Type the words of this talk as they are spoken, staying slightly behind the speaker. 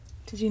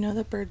Did you know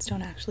that birds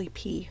don't actually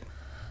pee?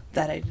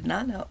 That I did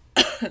not know.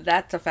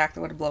 That's a fact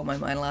that would have blown my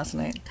mind last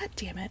night. God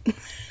damn it.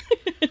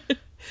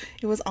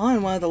 It was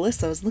on one of the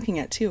lists I was looking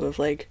at, too, of,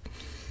 like,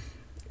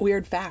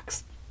 weird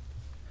facts.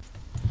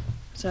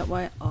 Is that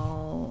why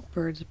all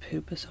birds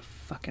poop is so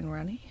fucking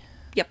runny?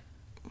 Yep.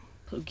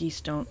 So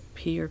geese don't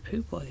pee or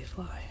poop while they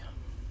fly.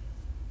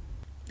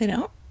 They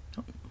don't?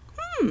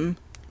 Nope.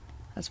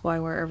 That's why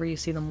wherever you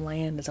see them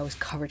land is always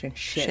covered in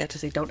shit. Because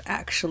they don't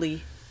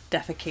actually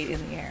defecate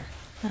in the air.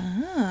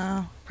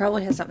 Oh.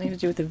 Probably has something to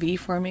do with the V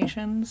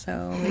formation,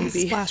 so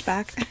maybe.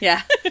 Splashback.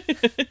 Yeah.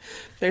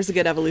 There's a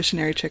good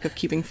evolutionary trick of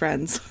keeping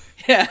friends.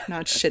 Yeah.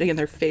 Not shitting in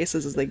their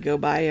faces as they go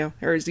by you,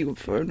 or as you in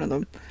front of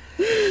them.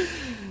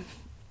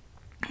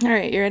 All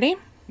right, you ready?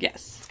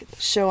 Yes. Let's get the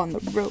show on the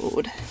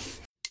road.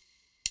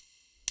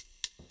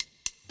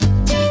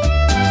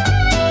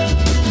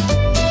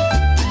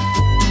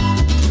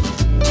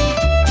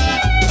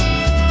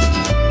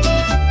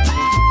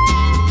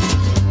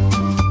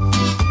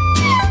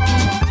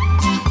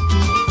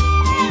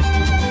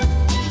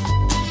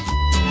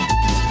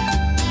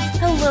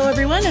 Hello,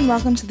 everyone, and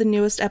welcome to the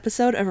newest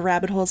episode of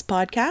Rabbit Holes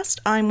Podcast.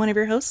 I'm one of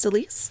your hosts,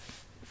 Elise.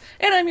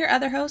 And I'm your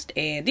other host,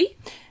 Andy.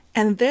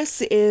 And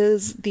this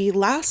is the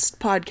last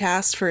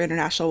podcast for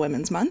International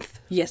Women's Month.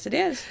 Yes, it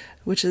is.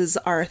 Which is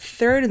our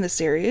third in the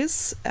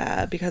series,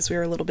 because we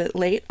were a little bit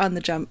late on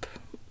the jump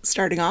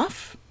starting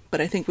off.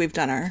 But I think we've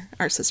done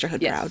our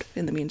sisterhood proud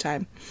in the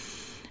meantime.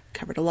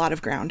 Covered a lot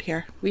of ground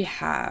here. We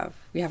have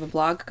a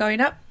blog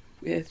going up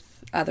with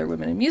other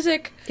women in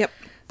music. Yep.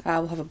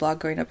 We'll have a blog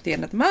going up at the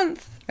end of the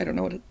month. I don't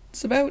know what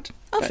it's about.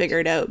 I'll figure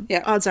it out.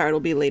 Yeah. Odds are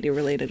it'll be lady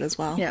related as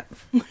well. Yeah.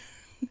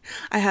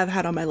 I have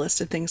had on my list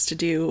of things to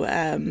do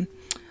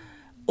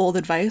old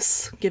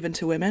advice given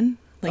to women.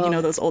 Like, you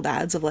know, those old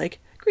ads of like,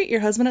 greet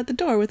your husband at the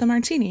door with a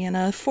martini and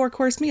a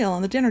 4-course meal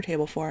on the dinner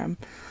table for him.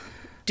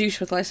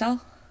 Douche with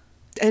Lysol?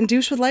 And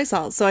douche with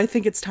Lysol. So I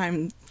think it's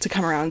time to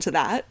come around to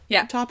that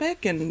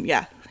topic and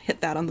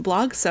hit that on the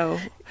blog. So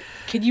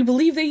can you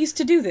believe they used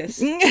to do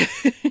this?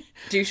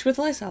 Douche with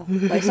Lysol.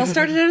 Lysol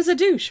started out as a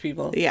douche,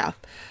 people. Yeah.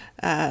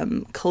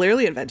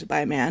 Clearly invented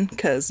by a man,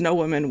 because no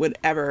woman would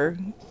ever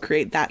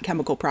create that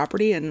chemical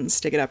property and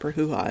stick it up her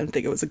hoo-ha and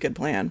think it was a good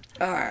plan.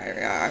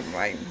 I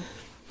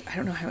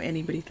don't know how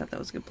anybody thought that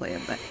was a good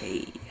plan, but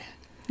hey.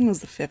 It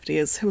was the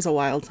 50s. It was a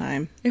wild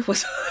time. It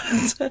was.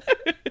 I love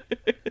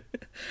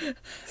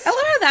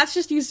how that's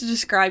just used to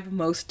describe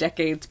most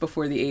decades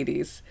before the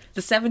 80s.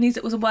 The 70s,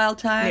 it was a wild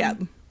time. Yeah.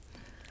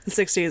 The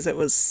 60s, it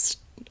was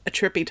a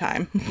trippy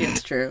time. Yeah,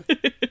 it's true.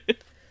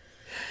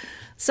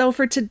 So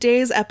for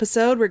today's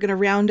episode, we're going to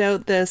round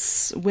out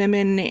this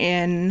women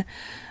in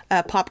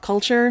pop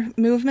culture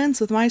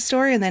movements with my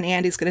story, and then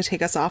Andy's going to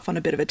take us off on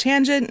a bit of a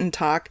tangent and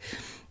talk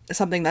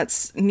something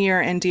that's near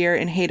and dear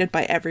and hated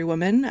by every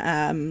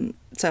woman.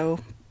 So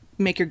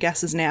make your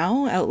guesses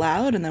now out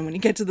loud, and then when you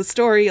get to the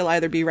story, you'll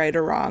either be right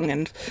or wrong,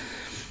 and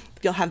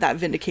you'll have that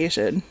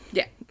vindication.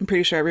 Yeah. I'm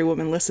pretty sure every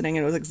woman listening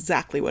knows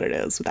exactly what it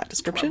is with that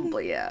description.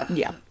 Probably, yeah.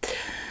 Yeah.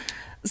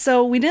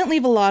 So we didn't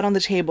leave a lot on the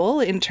table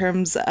in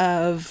terms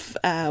of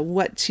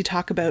what to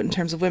talk about in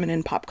terms of women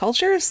in pop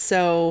culture.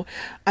 So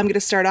I'm going to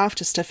start off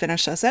just to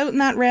finish us out in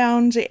that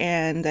round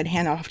and then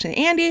hand off to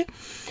Andy.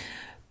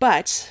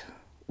 But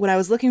when I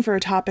was looking for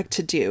a topic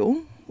to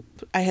do,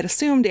 I had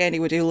assumed Andy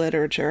would do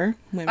literature.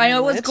 I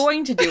was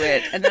going to do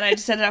it, and then I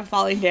just ended up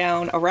falling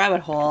down a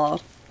rabbit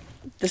hole.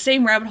 The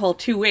same rabbit hole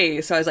two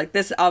ways, so I was like,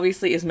 this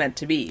obviously is meant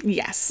to be.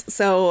 Yes.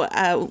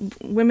 So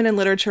women in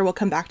literature will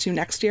come back to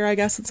next year, I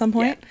guess, at some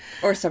point.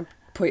 Yeah. Or some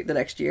point the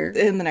next year.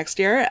 In the next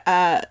year.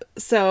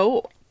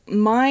 So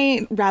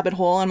my rabbit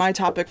hole and my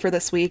topic for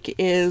this week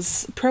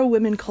is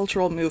pro-women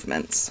cultural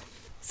movements.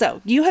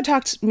 So you had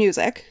talked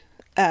music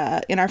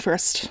in our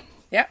first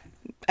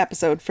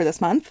episode for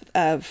this month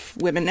of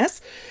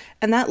Womenness,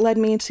 and that led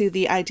me to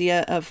the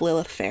idea of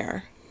Lilith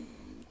Fair.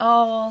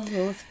 Oh,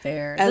 Lilith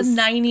Fair. The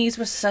 90s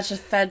was such a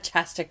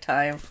fantastic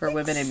time for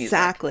women in music.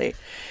 Exactly.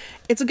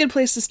 It's a good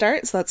place to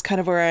start, so that's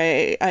kind of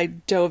where I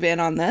dove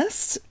in on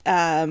this.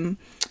 And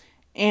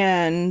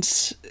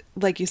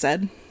like you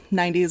said,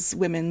 90s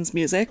women's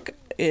music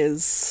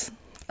is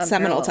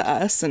seminal to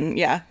us, and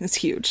it's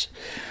huge.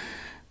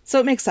 So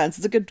it makes sense.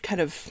 It's a good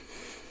kind of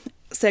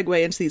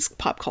segue into these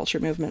pop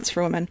culture movements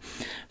for women.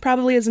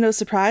 Probably is no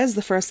surprise,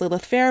 the first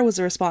Lilith Fair was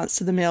a response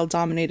to the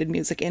male-dominated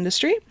music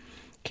industry.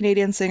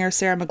 Canadian singer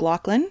Sarah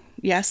McLachlan,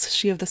 yes,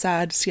 she of the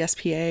sad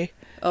CSPA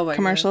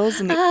commercials.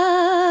 And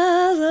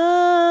I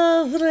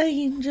love an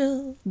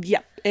angel.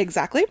 Yep,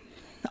 exactly.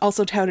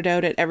 Also touted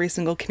out at every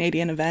single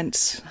Canadian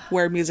event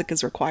where music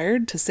is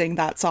required to sing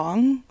that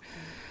song.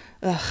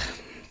 Ugh.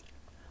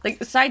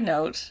 Like, side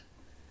note,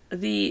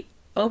 the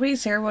opening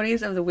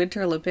ceremonies of the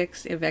Winter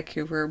Olympics in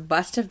Vancouver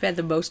must have been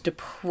the most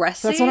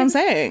depressing. That's what I'm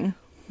saying.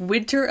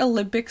 Winter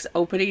Olympics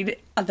opening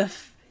of the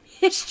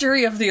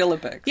history of the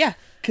Olympics. Yeah,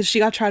 because she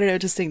got trotted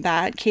out to sing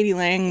that. Katie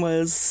Lang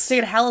was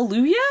singing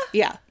Hallelujah?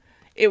 Yeah.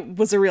 it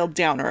was a real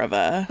downer of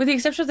a... With the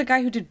exception of the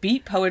guy who did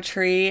beat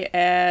poetry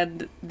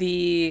and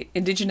the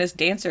indigenous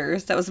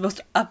dancers, that was the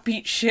most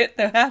upbeat shit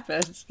that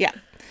happened. Yeah.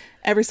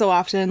 Every so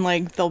often,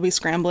 like, they'll be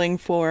scrambling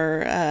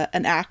for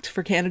an act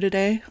for Canada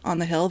Day on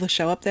the Hill, the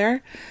show up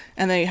there.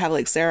 And they have,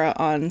 like, Sarah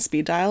on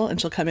speed dial, and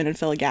she'll come in and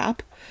fill a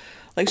gap.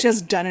 Like, she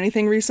hasn't done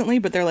anything recently,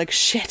 but they're like,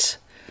 shit,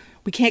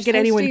 we can't get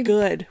anyone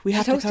good. We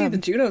have to come. She's hosting the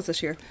Junos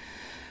this year.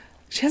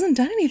 She hasn't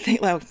done anything.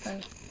 Well,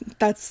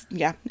 that's,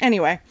 yeah.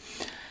 Anyway.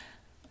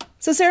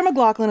 So Sarah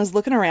McLachlan is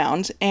looking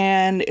around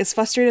and is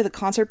frustrated that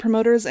concert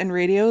promoters and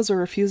radios were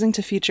refusing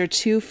to feature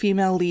 2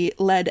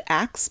 female-led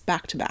acts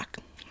back-to-back.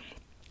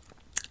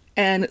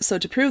 And so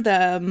to prove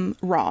them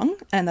wrong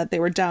and that they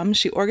were dumb,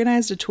 she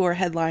organized a tour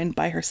headlined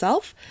by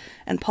herself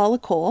and Paula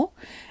Cole.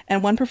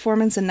 And one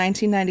performance in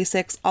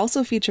 1996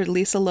 also featured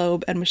Lisa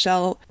Loeb and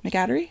Michelle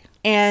McAdary.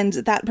 And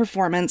that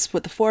performance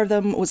with the 4 of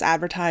them was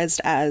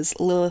advertised as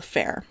Lilith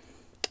Fair.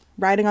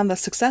 Riding on the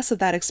success of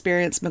that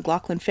experience,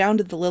 McLachlan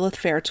founded the Lilith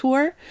Fair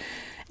Tour.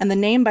 And the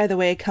name, by the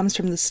way, comes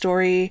from the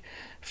story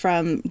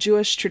from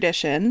Jewish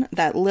tradition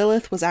that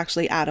Lilith was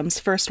actually Adam's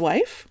first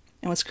wife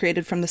and was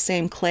created from the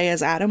same clay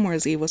as Adam,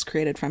 whereas Eve was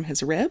created from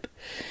his rib.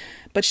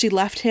 But she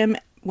left him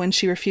when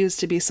she refused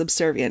to be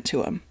subservient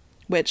to him,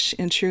 which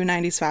in true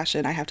 90s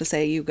fashion, I have to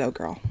say, you go,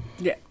 girl.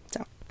 Yeah.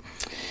 So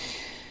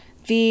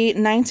the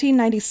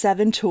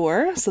 1997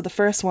 tour, so the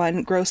first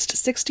one, grossed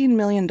 $16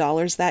 million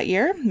that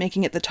year,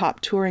 making it the top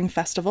touring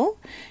festival.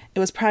 It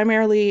was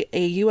primarily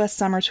a U.S.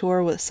 summer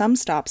tour with some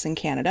stops in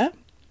Canada.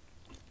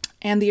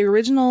 And the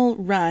original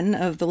run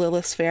of the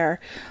Lilith Fair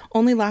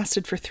only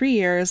lasted for 3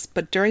 years,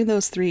 but during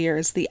those 3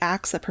 years, the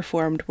acts that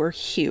performed were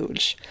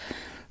huge.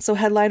 So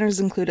headliners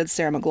included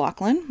Sarah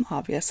McLachlan,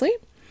 obviously,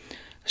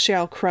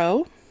 Sheryl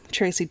Crow,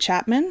 Tracy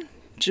Chapman,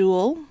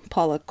 Jewel,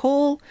 Paula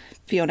Cole,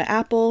 Fiona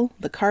Apple,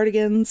 The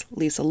Cardigans,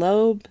 Lisa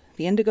Loeb,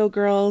 The Indigo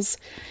Girls,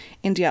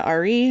 India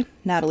Ari,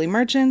 Natalie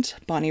Merchant,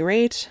 Bonnie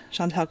Raitt,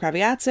 Chantal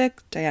Kraviatzik,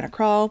 Diana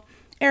Krall,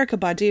 Erykah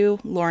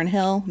Badu, Lauryn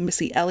Hill,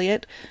 Missy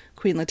Elliott,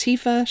 Queen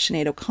Latifah,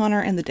 Sinead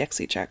O'Connor, and the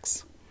Dixie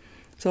Chicks.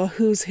 So a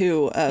who's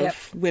who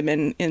of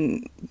women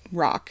in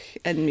rock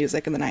and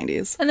music in the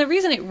 90s. And the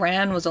reason it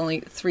ran was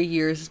only 3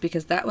 years is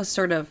because that was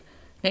sort of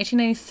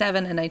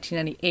 1997 and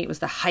 1998 was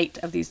the height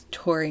of these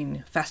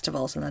touring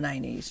festivals in the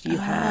 90s. You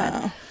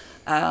had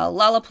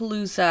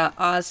Lollapalooza,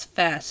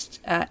 Ozfest,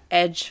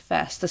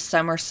 Edgefest, the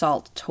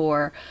Somersault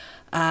Tour,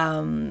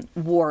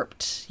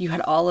 Warped. You had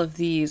all of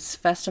these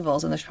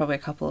festivals, and there's probably a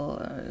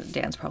couple,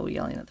 Dan's probably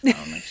yelling at the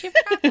phone, like, she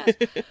forgot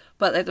that.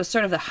 But it was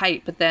sort of the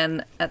height, but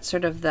then at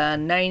sort of the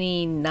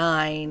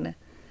 99,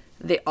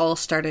 they all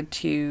started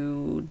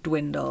to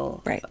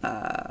dwindle. Right.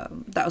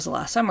 That was the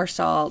last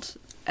Somersault.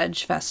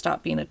 Edgefest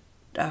stopped being a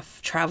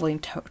traveling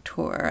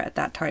tour at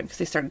that time because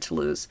they started to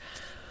lose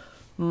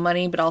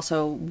money, but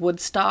also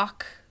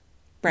Woodstock,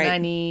 right.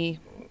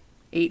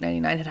 98,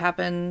 99 had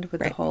happened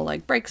with the whole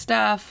like break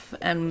stuff,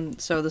 and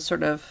so the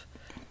sort of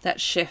that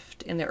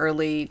shift in the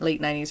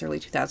late 90s, early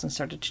 2000s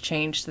started to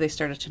change, so they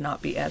started to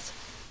not be as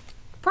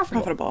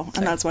profitable.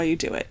 And that's why you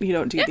do it. You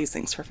don't do these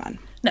things for fun.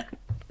 No,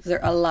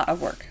 they're a lot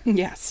of work.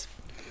 Yes.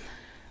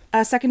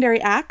 Secondary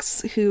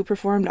acts who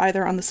performed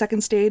either on the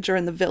second stage or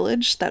in the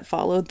village that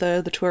followed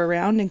the tour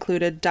around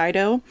included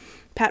Dido,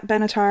 Pat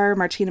Benatar,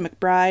 Martina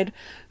McBride,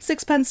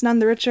 Sixpence None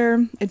the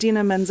Richer,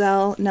 Idina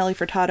Menzel, Nelly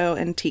Furtado,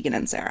 and Tegan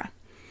and Sarah.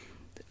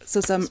 So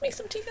some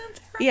Tegan and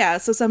Sarah. Yeah,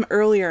 so some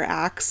earlier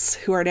acts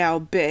who are now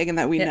big and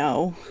that we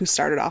know who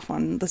started off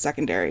on the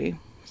secondary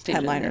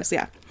headliners.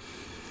 Yeah.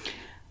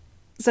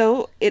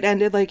 So it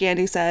ended, like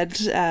Andy said,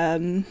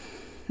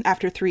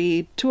 after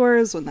 3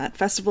 tours, when that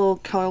festival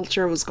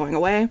culture was going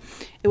away.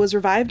 It was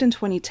revived in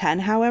 2010,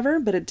 however,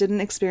 but it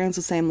didn't experience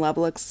the same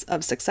level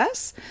of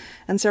success,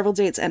 and several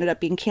dates ended up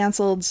being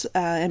cancelled,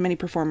 and many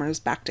performers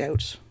backed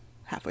out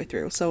halfway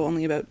through, so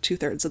only about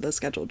 2/3 of the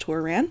scheduled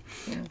tour ran.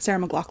 Yeah. Sarah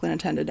McLachlan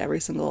attended every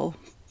single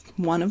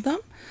one of them,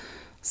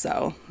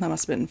 so that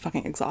must have been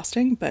fucking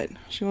exhausting, but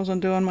she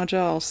wasn't doing much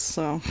else,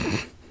 so...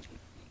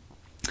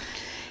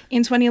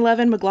 In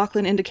 2011,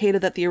 McLachlan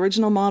indicated that the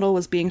original model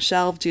was being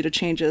shelved due to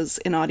changes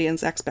in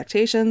audience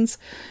expectations.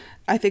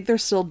 I think they're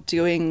still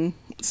doing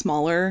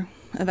smaller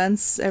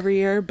events every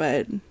year,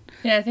 but...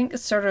 Yeah, I think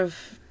it's sort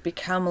of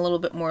become a little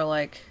bit more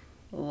like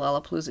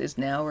Lollapalooza is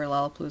now, where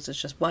Lollapalooza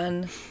is just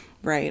one.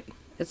 Right.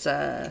 It's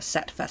a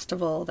set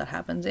festival that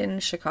happens in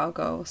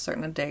Chicago,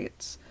 certain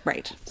dates.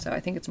 Right. So I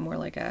think it's more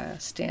like a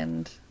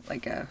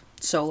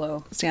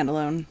solo...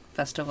 standalone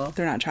festival.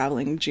 They're not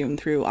traveling June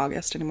through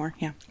August anymore,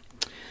 yeah.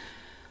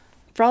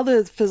 For all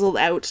the fizzled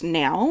out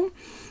now,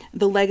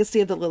 the legacy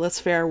of the Lilith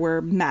Fair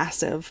were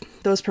massive.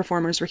 Those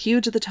performers were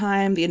huge at the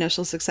time. The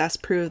initial success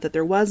proved that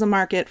there was a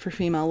market for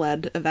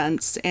female-led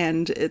events,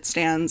 and it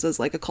stands as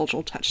like a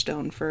cultural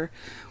touchstone for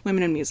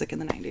women in music in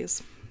the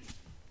 90s.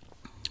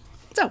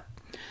 So,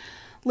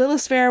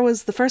 Lilith Fair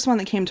was the first one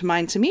that came to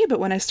mind to me, but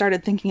when I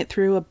started thinking it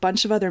through, a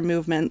bunch of other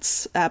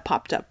movements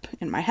popped up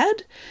in my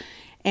head,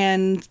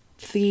 and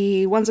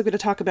the ones I'm going to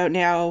talk about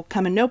now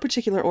come in no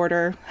particular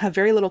order, have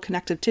very little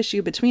connective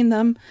tissue between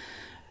them,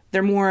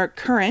 They're more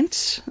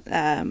current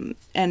and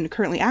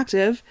currently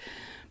active,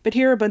 but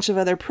here are a bunch of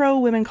other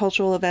pro-women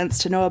cultural events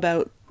to know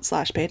about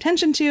 / pay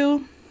attention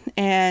to,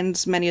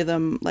 and many of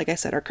them, like I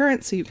said, are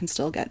current, so you can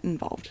still get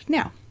involved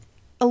now.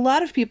 A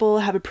lot of people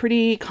have a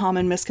pretty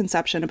common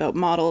misconception about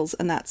models,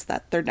 and that's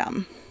that they're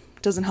dumb.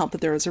 It doesn't help that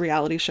there was a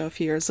reality show a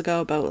few years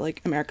ago about,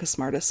 like, America's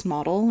Smartest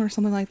Model or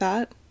something like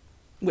that,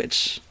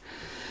 which...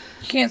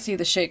 You can't see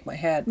the shake my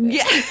head.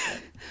 Yeah.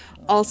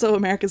 Also,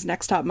 America's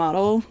Next Top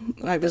Model.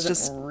 I was Doesn't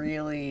just...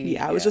 really...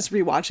 Yeah, I was just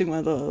rewatching one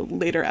of the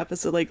later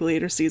episodes, like,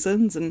 later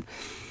seasons, and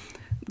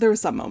there were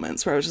some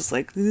moments where I was just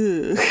like,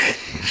 ugh.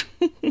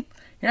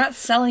 You're not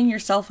selling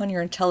yourself on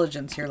your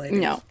intelligence here, ladies.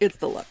 No, it's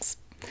the looks.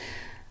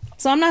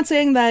 So I'm not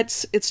saying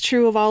that it's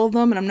true of all of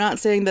them, and I'm not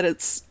saying that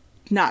it's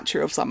not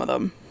true of some of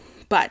them.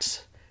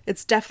 But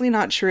it's definitely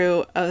not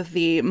true of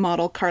the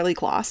model Karlie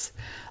Kloss,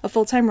 a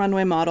full-time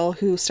runway model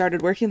who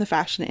started working in the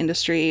fashion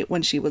industry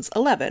when she was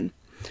 11.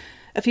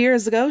 A few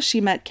years ago,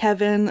 she met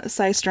Kevin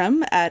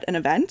Systrom at an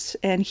event,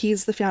 and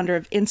he's the founder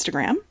of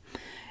Instagram.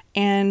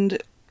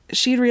 And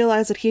she'd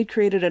realized that he had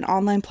created an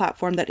online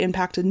platform that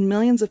impacted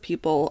millions of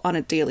people on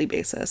a daily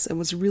basis and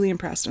was really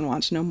impressed and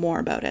wanted to know more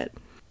about it.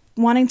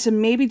 Wanting to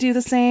maybe do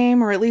the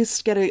same, or at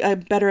least get a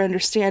better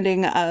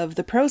understanding of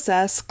the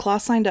process,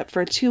 Kloss signed up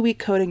for a 2-week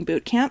coding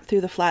boot camp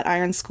through the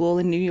Flatiron School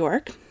in New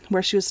York,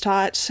 where she was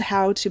taught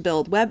how to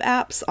build web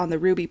apps on the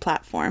Ruby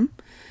platform.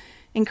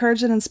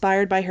 Encouraged and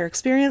inspired by her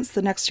experience,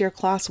 the next year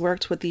Kloss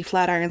worked with the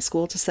Flatiron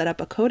School to set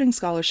up a coding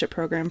scholarship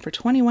program for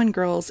 21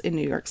 girls in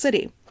New York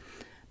City.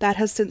 That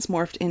has since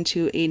morphed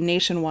into a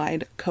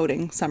nationwide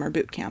coding summer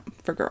boot camp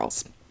for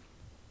girls.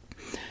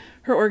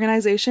 Her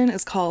organization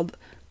is called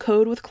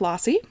Code with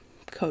Klossy,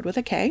 code with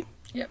a K.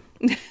 Yep.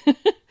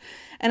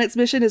 And its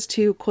mission is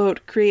to,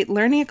 quote, create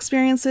learning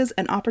experiences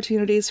and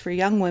opportunities for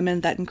young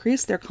women that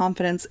increase their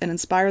confidence and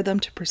inspire them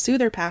to pursue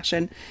their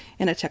passion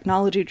in a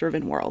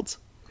technology-driven world.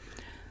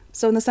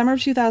 So in the summer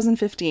of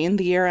 2015,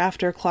 the year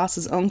after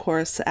Kloss's own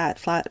course at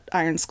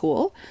Flatiron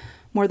School,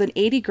 more than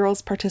 80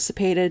 girls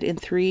participated in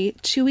 3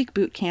 2-week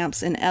boot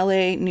camps in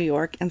LA, New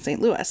York, and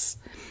St. Louis.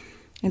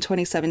 In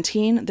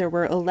 2017, there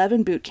were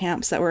 11 boot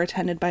camps that were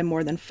attended by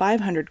more than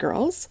 500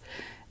 girls,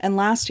 and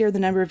last year the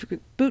number of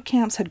boot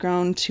camps had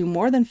grown to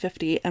more than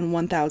 50 and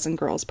 1,000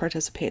 girls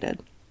participated.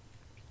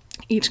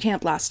 Each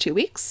camp lasts 2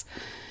 weeks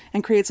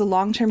and creates a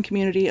long-term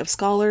community of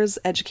scholars,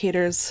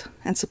 educators,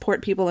 and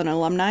support people and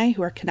alumni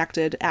who are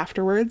connected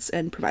afterwards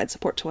and provide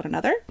support to one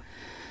another.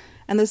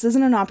 And this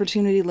isn't an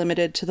opportunity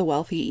limited to the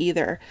wealthy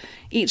either.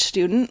 Each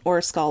student,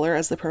 or scholar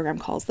as the program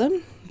calls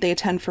them, they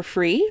attend for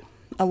free.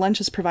 A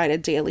lunch is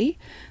provided daily.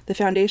 The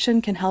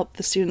foundation can help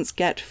the students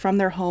get from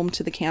their home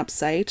to the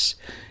campsite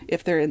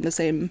if they're in the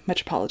same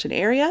metropolitan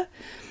area.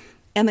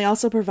 And they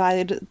also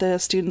provide the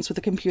students with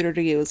a computer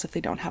to use if they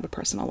don't have a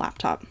personal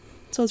laptop.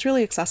 So it's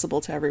really accessible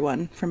to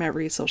everyone from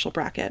every social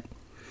bracket.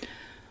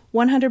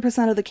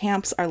 100% of the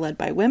camps are led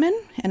by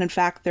women, and in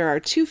fact, there are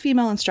 2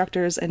 female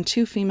instructors and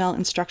 2 female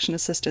instruction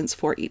assistants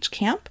for each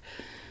camp.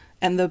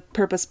 And the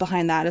purpose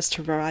behind that is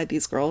to provide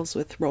these girls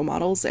with role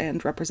models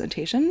and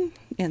representation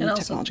in the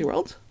technology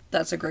world.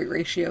 That's a great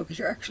ratio because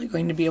you're actually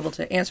going to be able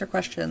to answer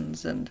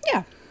questions and...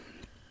 Yeah.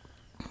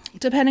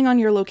 Depending on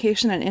your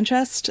location and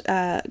interest,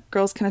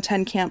 girls can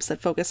attend camps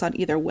that focus on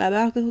either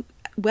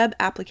web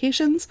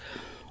applications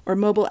or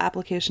mobile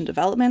application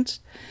development.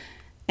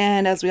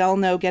 And as we all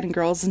know, getting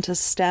girls into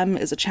STEM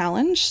is a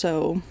challenge,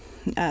 so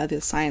the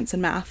science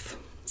and math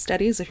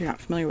studies, if you're not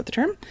familiar with the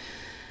term.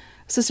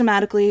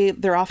 Systematically,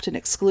 they're often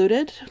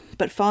excluded,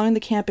 but following the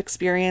camp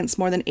experience,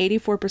 more than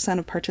 84%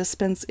 of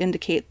participants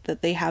indicate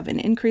that they have an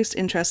increased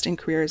interest in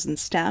careers in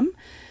STEM,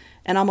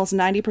 and almost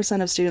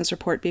 90% of students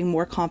report being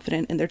more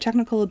confident in their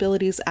technical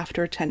abilities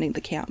after attending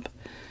the camp.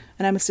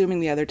 And I'm assuming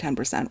the other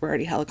 10% were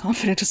already hella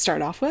confident to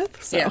start off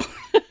with, so... Yeah.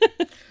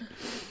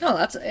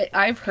 No,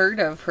 I've heard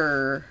of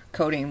her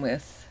coding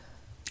with...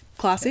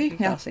 Klossy?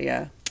 Yeah. Klossy,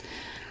 yeah.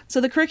 So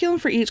the curriculum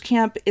for each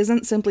camp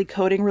isn't simply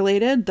coding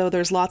related, though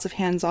there's lots of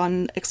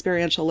hands-on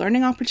experiential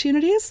learning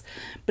opportunities,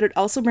 but it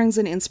also brings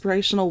in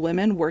inspirational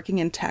women working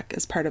in tech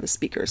as part of a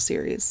speaker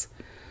series.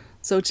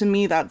 So to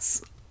me,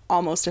 that's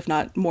almost, if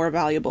not more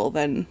valuable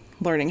than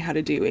learning how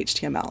to do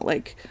HTML.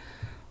 Like,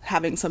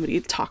 having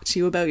somebody talk to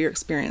you about your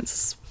experience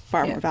is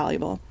far more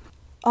valuable.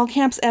 All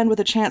camps end with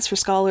a chance for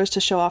scholars to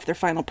show off their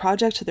final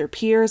project to their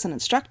peers and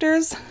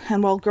instructors,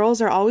 and while girls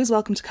are always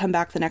welcome to come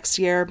back the next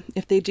year,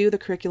 if they do, the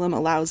curriculum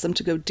allows them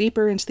to go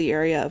deeper into the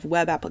area of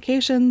web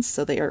applications,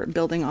 so they are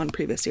building on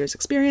previous year's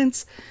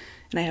experience.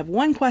 And I have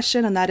one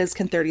question, and that is,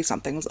 can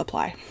 30-somethings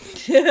apply?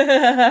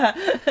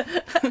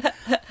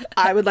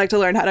 I would like to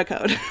learn how to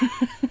code.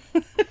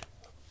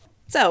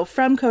 So,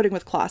 from Coding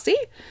with Klossy,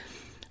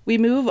 we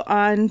move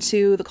on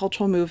to the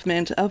cultural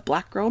movement of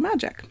Black Girl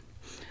Magic.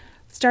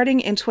 Starting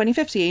in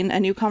 2015, a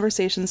new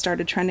conversation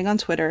started trending on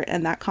Twitter,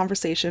 and that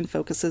conversation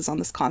focuses on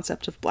this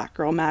concept of Black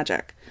Girl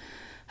Magic.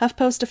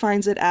 HuffPost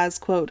defines it as,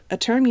 quote, a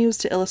term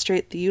used to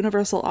illustrate the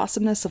universal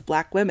awesomeness of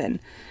Black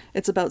women.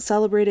 It's about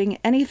celebrating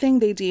anything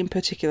they deem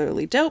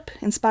particularly dope,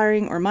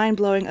 inspiring, or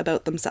mind-blowing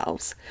about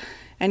themselves.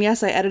 And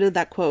yes, I edited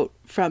that quote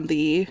from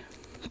the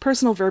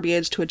personal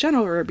verbiage to a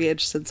general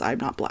verbiage since I'm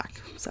not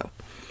Black. So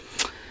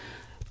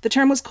the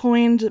term was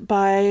coined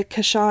by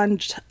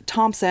Kashawn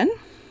Thompson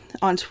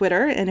on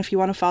Twitter, and if you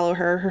want to follow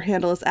her, her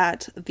handle is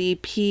at the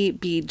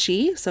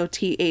PBG, so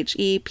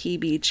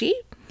THEPBG.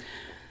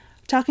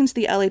 Talking to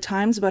the LA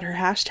Times about her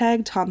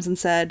hashtag, Thompson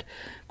said,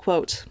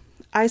 quote,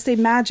 "I say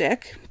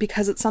magic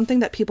because it's something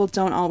that people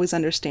don't always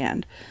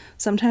understand.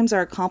 Sometimes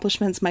our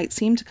accomplishments might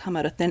seem to come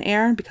out of thin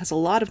air because a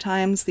lot of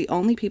times the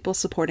only people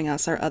supporting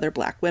us are other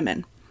Black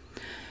women."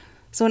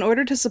 So in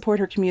order to support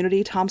her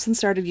community, Thompson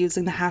started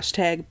using the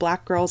hashtag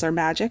Black Girls Are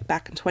Magic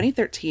back in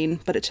 2013,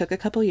 but it took a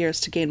couple years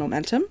to gain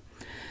momentum.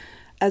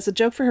 As a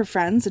joke for her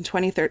friends, in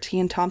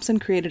 2013, Thompson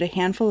created a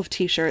handful of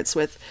t-shirts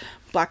with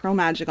Black Girl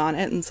Magic on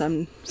it and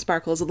some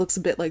sparkles. It looks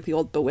a bit like the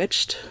old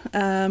Bewitched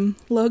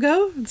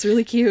logo. It's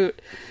really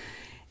cute.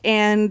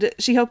 And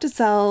she hoped to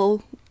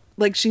sell,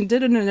 like, she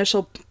did an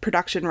initial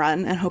production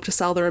run and hoped to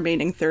sell the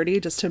remaining 30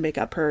 just to make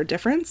up her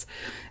difference.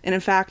 And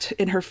in fact,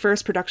 in her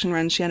first production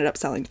run, she ended up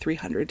selling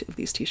 300 of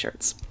these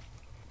t-shirts.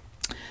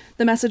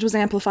 The message was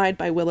amplified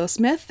by Willow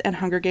Smith and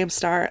Hunger Games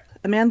star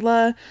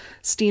Amandla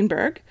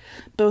Steenberg,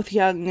 both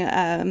young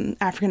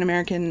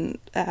African-American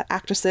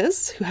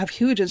actresses who have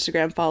huge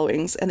Instagram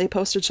followings, and they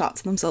posted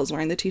shots of themselves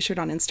wearing the t-shirt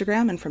on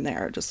Instagram, and from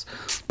there it just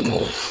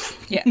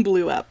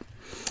blew up.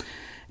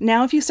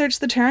 Now, if you search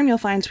the term, you'll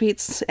find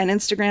tweets and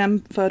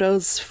Instagram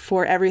photos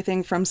for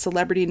everything from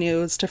celebrity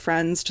news to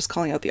friends just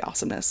calling out the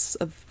awesomeness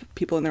of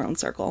people in their own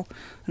circle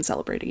and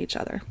celebrating each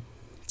other.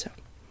 So,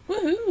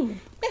 woohoo!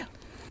 Yeah.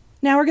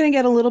 Now we're going to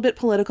get a little bit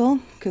political,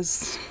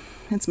 because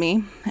it's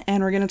me,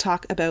 and we're going to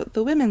talk about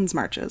the women's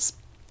marches.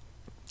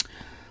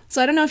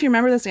 So I don't know if you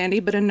remember this,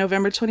 Andy, but in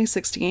November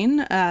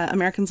 2016,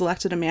 Americans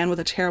elected a man with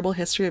a terrible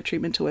history of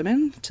treatment to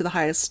women to the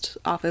highest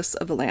office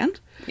of the land.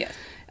 Yes.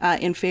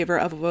 In favor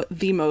of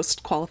the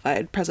most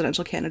qualified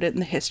presidential candidate in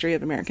the history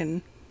of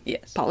American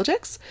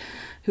politics,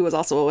 who was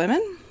also a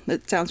woman.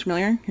 That sounds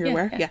familiar? You're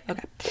aware? Yeah,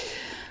 okay.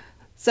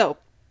 So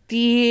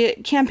the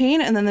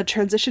campaign and then the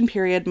transition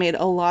period made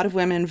a lot of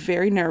women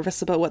very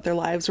nervous about what their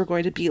lives were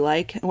going to be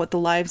like and what the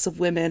lives of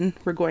women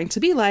were going to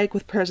be like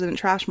with President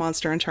Trash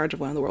Monster in charge of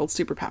one of the world's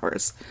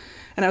superpowers.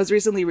 And I was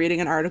recently reading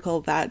an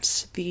article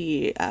that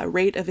the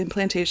rate of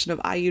implantation of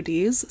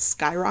IUDs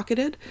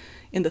skyrocketed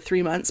in the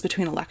 3 months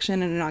between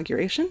election and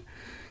inauguration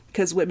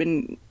because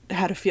women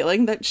had a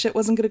feeling that shit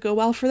wasn't going to go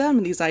well for them,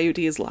 and these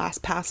IUDs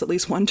last past at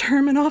least one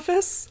term in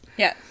office.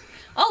 Yeah.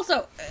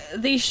 Also,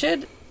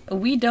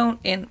 we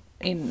don't in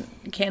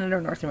Canada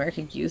or North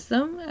America use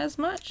them as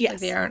much. Yes.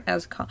 Like they aren't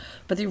as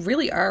but they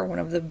really are one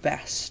of the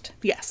best.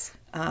 Yes.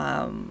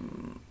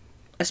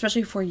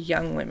 Especially for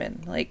young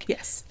women. Like,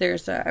 yes.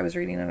 There's I was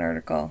reading an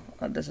article,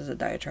 this is a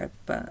diatribe,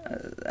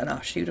 an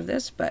offshoot of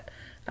this, but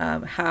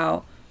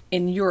how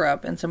in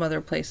Europe and some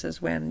other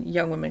places when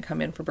young women come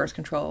in for birth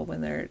control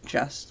when they're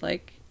just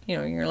like,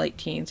 in your late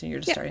teens and you're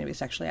just starting to be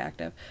sexually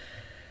active,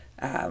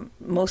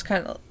 most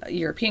kind of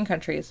European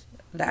countries,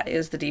 that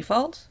is the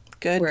default.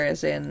 Good.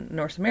 Whereas in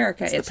North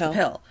America, it's the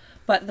pill.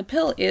 But the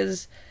pill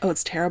is... Oh,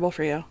 it's terrible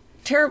for you.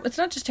 Terrible. It's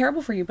not just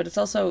terrible for you, but it's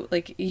also,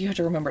 like, you have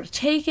to remember to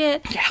take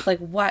it. Yeah. Like,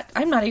 what?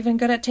 I'm not even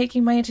good at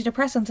taking my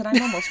antidepressants, and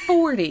I'm almost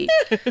 40.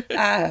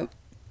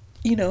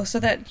 So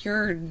that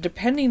you're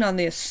depending on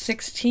this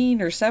 16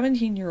 or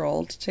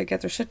 17-year-old to get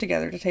their shit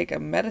together to take a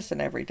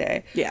medicine every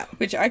day. Yeah.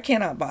 Which I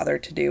cannot bother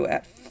to do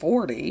at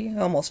 40,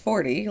 almost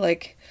 40.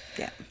 Like...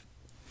 Yeah.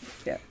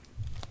 Yeah.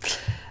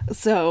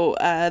 So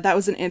that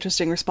was an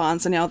interesting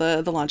response, and now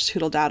the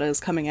longitudinal data is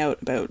coming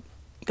out about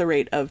the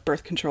rate of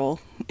birth control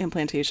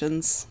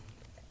implantations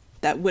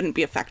that wouldn't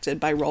be affected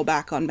by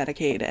rollback on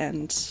Medicaid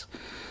and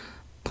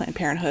Planned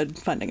Parenthood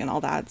funding and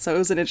all that. So it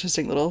was an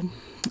interesting little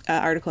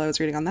article I was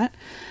reading on that.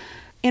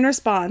 In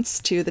response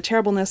to the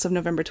terribleness of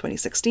November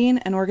 2016,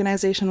 an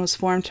organization was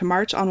formed to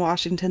march on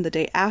Washington the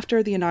day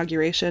after the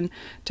inauguration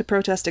to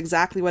protest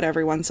exactly what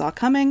everyone saw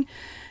coming,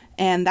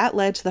 and that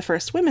led to the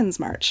first Women's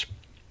March.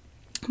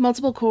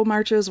 Multiple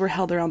co-marches were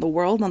held around the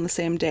world on the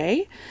same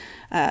day.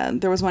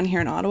 There was one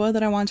here in Ottawa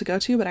that I wanted to go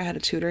to, but I had a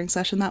tutoring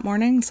session that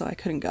morning, so I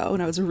couldn't go,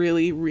 and I was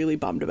really, really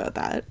bummed about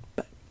that.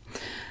 But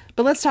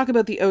let's talk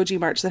about the OG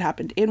march that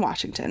happened in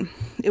Washington.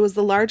 It was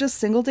the largest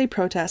single-day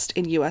protest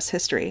in U.S.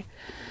 history.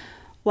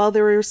 While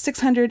there were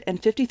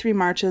 653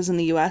 marches in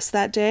the U.S.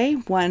 that day,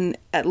 one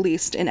at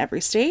least in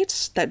every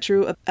state, that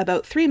drew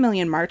about 3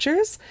 million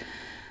marchers,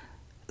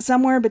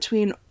 somewhere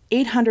between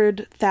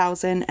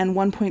 800,000 and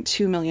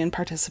 1.2 million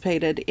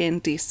participated in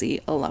D.C.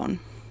 alone.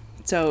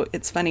 So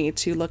it's funny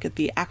to look at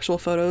the actual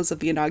photos of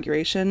the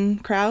inauguration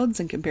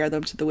crowds and compare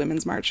them to the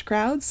Women's March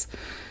crowds.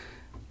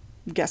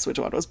 Guess which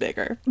one was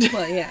bigger?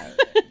 Well, yeah.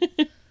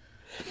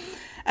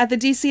 At the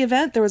DC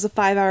event, there was a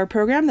 5-hour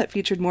program that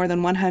featured more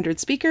than 100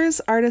 speakers,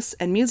 artists,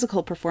 and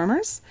musical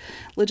performers.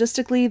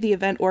 Logistically, the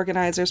event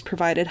organizers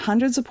provided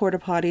hundreds of porta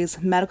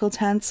potties, medical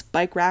tents,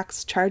 bike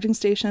racks, charging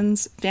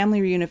stations,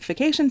 family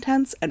reunification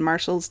tents, and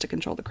marshals to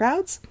control the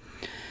crowds.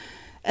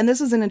 And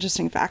this is an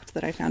interesting fact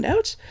that I found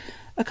out.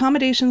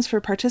 Accommodations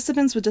for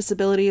participants with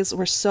disabilities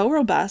were so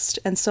robust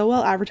and so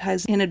well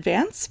advertised in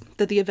advance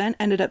that the event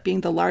ended up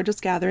being the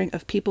largest gathering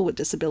of people with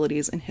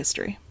disabilities in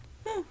history.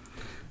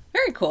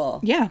 Very cool.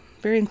 Yeah,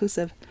 very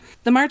inclusive.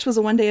 The march was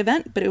a one-day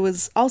event, but it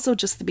was also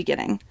just the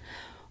beginning.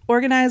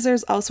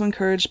 Organizers also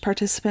encouraged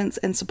participants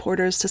and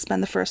supporters to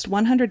spend the first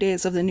 100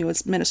 days of the new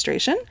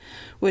administration,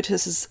 which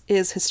is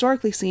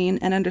historically seen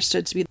and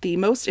understood to be the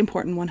most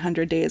important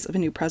 100 days of a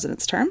new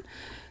president's term,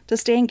 to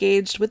stay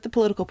engaged with the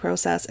political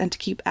process and to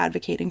keep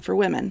advocating for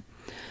women.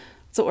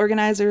 So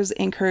organizers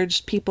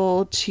encouraged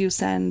people to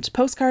send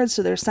postcards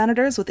to their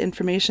senators with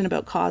information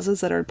about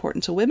causes that are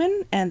important to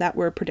women and that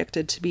were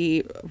predicted to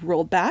be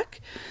rolled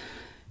back.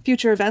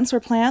 Future events were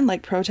planned,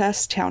 like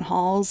protests, town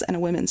halls, and a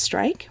women's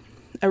strike.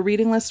 A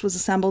reading list was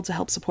assembled to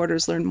help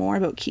supporters learn more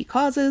about key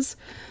causes.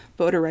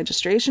 Voter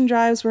registration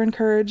drives were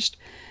encouraged,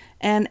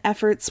 and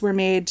efforts were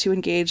made to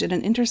engage in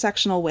an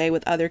intersectional way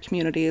with other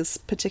communities,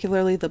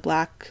 particularly the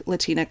Black,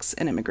 Latinx,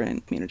 and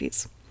immigrant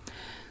communities.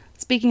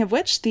 Speaking of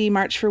which, the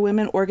March for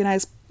Women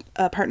organized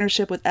a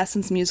partnership with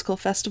Essence Musical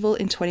Festival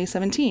in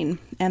 2017.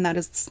 And that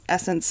is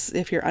Essence,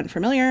 if you're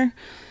unfamiliar,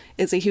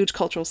 is a huge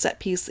cultural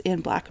set piece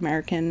in Black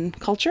American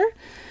culture.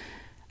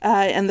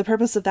 And the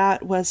purpose of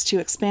that was to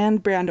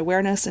expand brand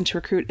awareness and to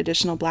recruit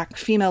additional Black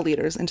female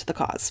leaders into the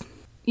cause.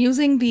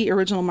 Using the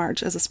original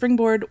march as a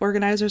springboard,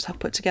 organizers have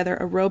put together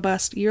a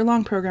robust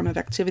year-long program of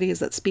activities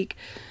that speak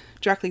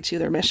directly to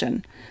their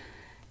mission.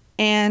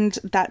 And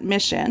that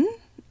mission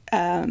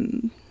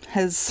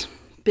has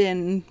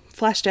been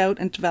fleshed out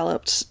and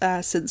developed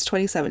since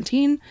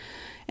 2017,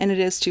 and it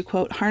is to,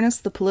 quote, harness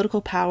the political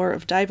power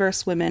of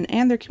diverse women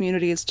and their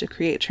communities to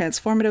create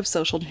transformative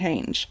social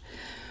change.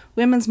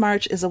 Women's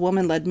March is a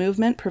woman-led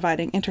movement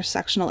providing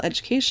intersectional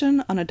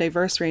education on a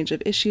diverse range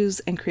of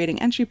issues and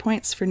creating entry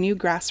points for new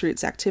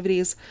grassroots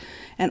activities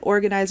and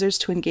organizers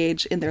to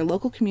engage in their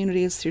local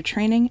communities through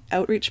training,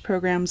 outreach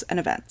programs, and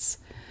events.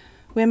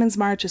 Women's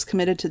March is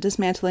committed to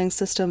dismantling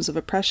systems of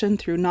oppression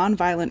through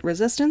nonviolent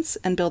resistance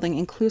and building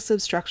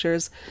inclusive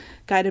structures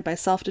guided by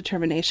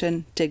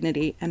self-determination,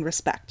 dignity, and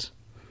respect.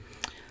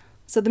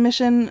 So the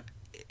mission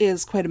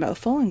is quite a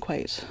mouthful and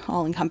quite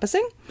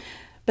all-encompassing,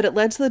 but it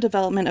led to the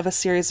development of a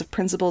series of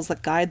principles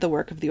that guide the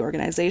work of the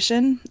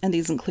organization, and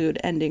these include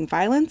ending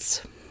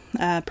violence,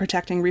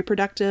 protecting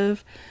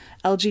reproductive,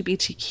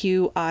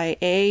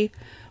 LGBTQIA,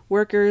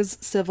 workers,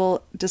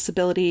 civil,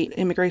 disability,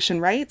 immigration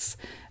rights,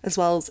 as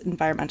well as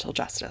environmental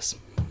justice.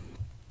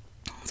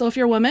 So if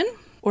you're a woman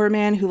or a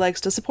man who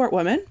likes to support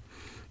women,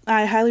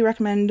 I highly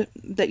recommend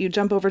that you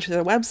jump over to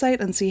their website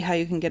and see how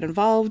you can get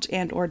involved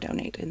and or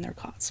donate in their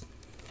cause.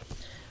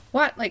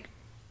 What? Like,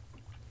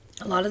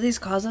 a lot of these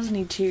causes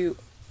need to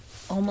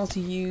almost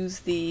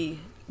use the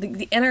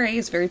NRA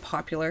is very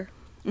popular,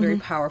 very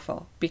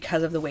powerful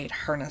because of the way it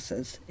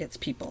harnesses its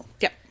people.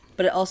 Yep.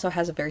 But it also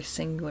has a very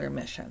singular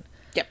mission.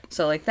 Yep.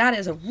 So, like, that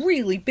is a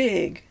really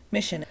big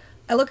mission.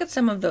 I look at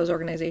some of those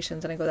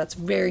organizations and I go, that's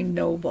very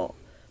noble,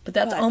 but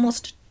that's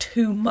almost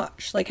too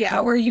much. Like,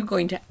 how are you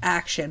going to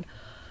action,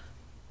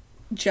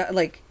 how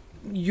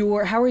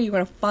are you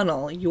going to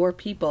funnel your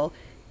people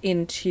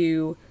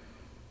into,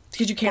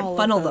 because you can't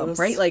funnel them,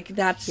 right? Like,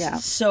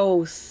 that's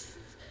so...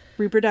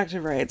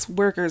 Reproductive rights,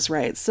 workers'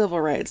 rights,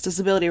 civil rights,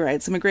 disability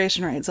rights,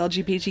 immigration rights,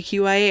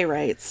 LGBTQIA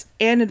rights,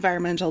 and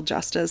environmental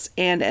justice,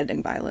 and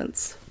ending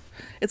violence.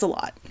 It's a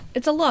lot.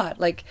 It's a lot,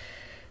 like,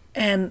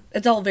 and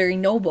it's all very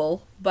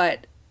noble,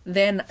 but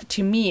then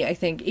to me, I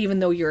think,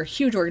 even though you're a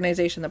huge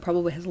organization that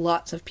probably has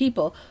lots of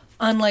people,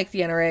 unlike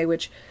the NRA,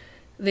 which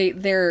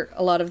they're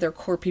a lot of their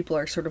core people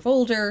are sort of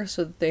older,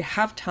 so that they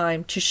have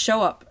time to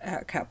show up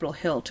at Capitol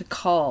Hill to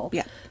call.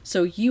 Yeah.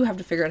 So you have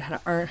to figure out how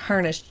to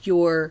harness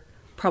your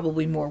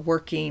probably more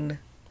working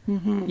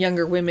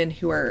younger women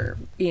who are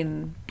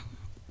in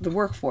the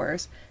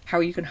workforce, how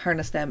you can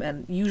harness them,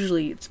 and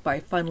usually it's by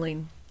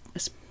funneling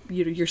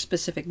your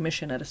specific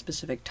mission at a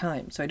specific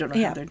time. So I don't know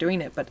how they're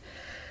doing it, but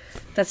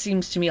that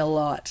seems to me a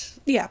lot.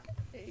 Yeah.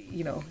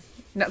 You know,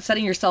 not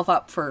setting yourself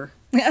up for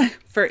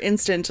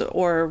instant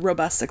or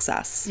robust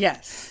success.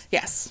 Yes.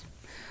 Yes.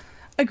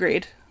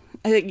 Agreed.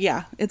 I think,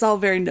 it's all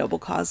very noble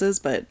causes,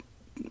 but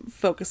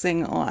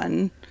focusing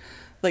on,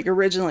 like,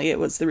 originally it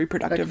was the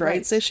reproductive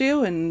rights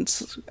issue,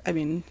 and I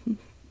mean,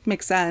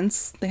 makes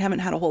sense. They haven't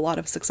had a whole lot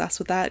of success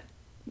with that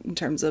in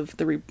terms of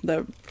the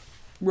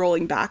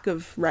rolling back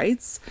of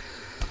rights.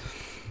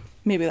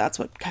 Maybe that's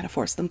what kind of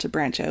forced them to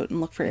branch out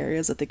and look for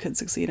areas that they could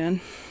succeed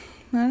in.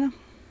 I don't know.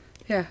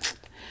 Yeah.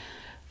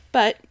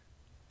 But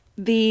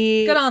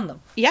good on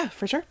them. Yeah,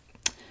 for sure.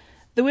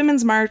 The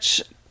Women's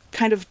March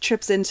kind of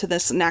trips into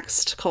this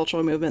next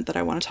cultural movement that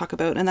I want to talk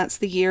about, and that's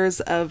the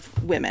Years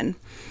of Women.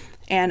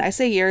 And I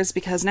say years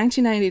because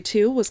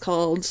 1992 was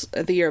called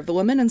the Year of the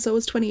Woman, and so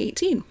was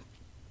 2018.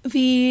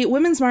 The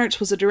Women's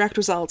March was a direct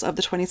result of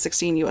the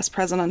 2016 U.S.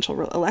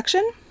 presidential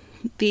election.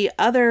 The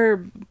other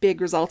big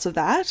result of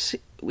that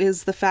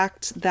is the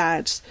fact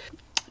that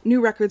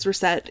new records were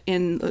set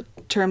in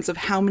terms of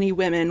how many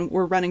women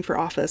were running for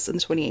office in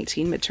the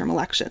 2018 midterm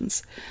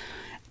elections.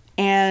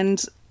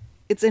 And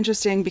it's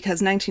interesting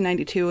because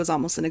 1992 is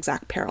almost an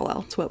exact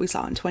parallel to what we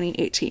saw in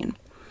 2018.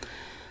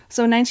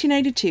 So in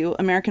 1992,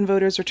 American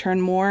voters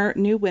returned more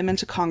new women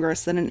to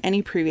Congress than in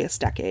any previous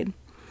decade.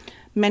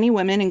 Many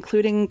women,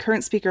 including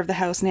current Speaker of the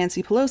House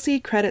Nancy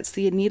Pelosi, credits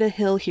the Anita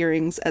Hill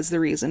hearings as the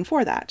reason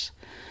for that.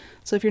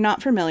 So if you're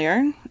not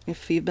familiar,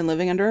 if you've been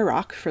living under a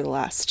rock for the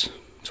last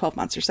 12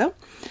 months or so,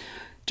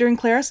 during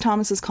Clarence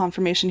Thomas's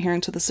confirmation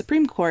hearing to the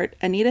Supreme Court,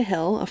 Anita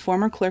Hill, a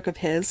former clerk of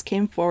his,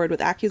 came forward with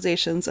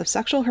accusations of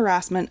sexual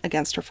harassment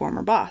against her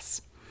former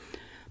boss.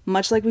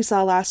 Much like we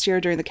saw last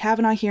year during the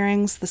Kavanaugh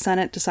hearings, the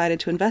Senate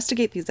decided to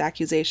investigate these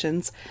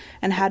accusations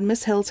and had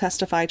Ms. Hill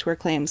testify to her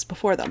claims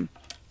before them.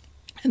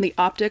 And the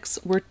optics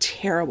were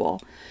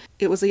terrible.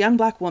 It was a young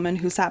black woman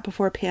who sat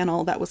before a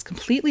panel that was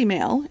completely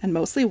male and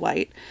mostly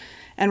white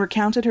and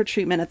recounted her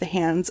treatment at the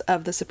hands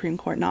of the Supreme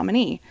Court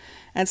nominee.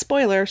 And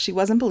spoiler, she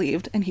wasn't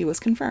believed and he was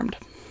confirmed.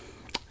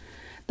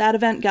 That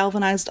event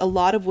galvanized a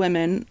lot of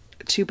women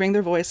to bring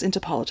their voice into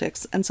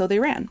politics, and so they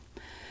ran.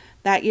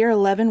 That year,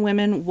 11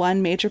 women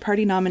won major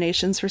party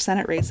nominations for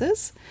Senate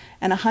races,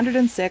 and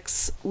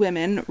 106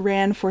 women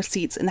ran for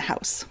seats in the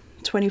House.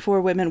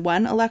 24 women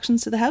won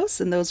elections to the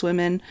House, and those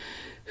women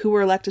who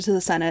were elected to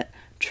the Senate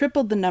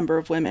tripled the number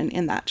of women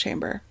in that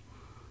chamber.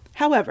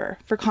 However,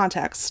 for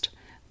context,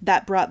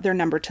 that brought their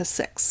number to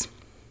 6.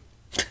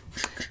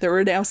 There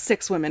were now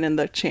 6 women in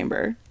the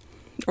chamber,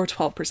 or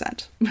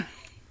 12%.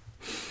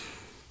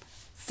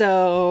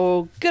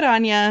 So, good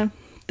on ya.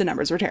 The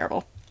numbers were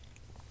terrible.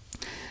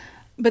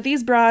 But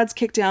these broads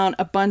kicked down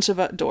a bunch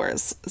of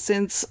doors,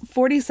 since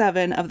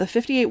 47 of the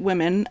 58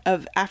 women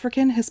of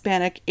African,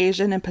 Hispanic,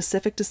 Asian, and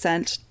Pacific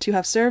descent to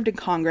have served in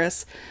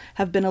Congress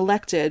have been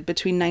elected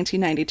between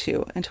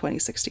 1992 and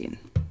 2016.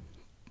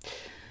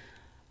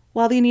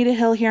 While the Anita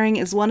Hill hearing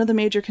is one of the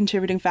major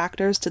contributing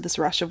factors to this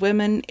rush of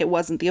women, it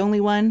wasn't the only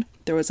one.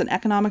 There was an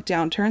economic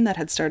downturn that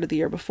had started the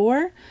year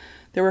before.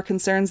 There were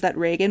concerns that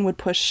Reagan would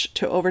push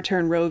to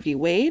overturn Roe v.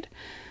 Wade.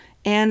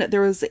 And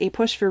there was a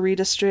push for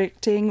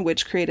redistricting,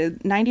 which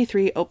created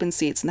 93 open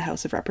seats in the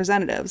House of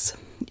Representatives.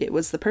 It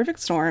was the perfect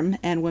storm,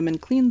 and women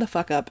cleaned the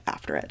fuck up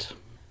after it.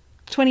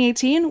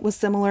 2018 was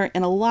similar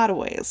in a lot of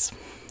ways.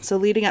 So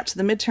leading up to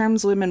the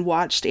midterms, women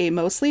watched a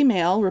mostly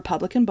male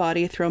Republican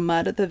body throw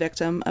mud at the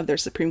victim of their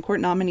Supreme Court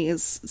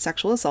nominee's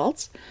sexual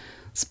assaults.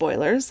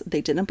 Spoilers,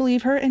 they didn't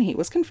believe her, and he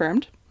was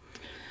confirmed.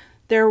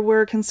 There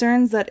were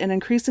concerns that an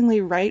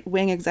increasingly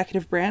right-wing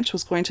executive branch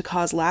was going to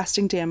cause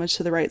lasting damage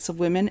to the rights of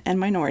women and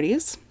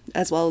minorities,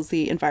 as well as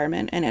the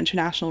environment and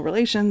international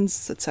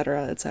relations,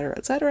 etc., etc.,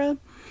 etc.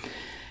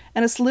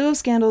 And a slew of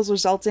scandals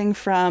resulting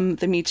from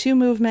the Me Too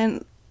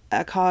movement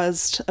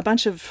caused a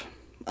bunch of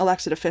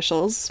elected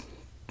officials,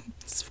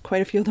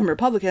 quite a few of them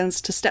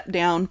Republicans, to step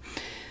down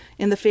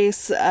in the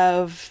face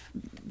of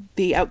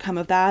the outcome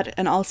of that,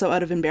 and also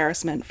out of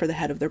embarrassment for the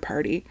head of their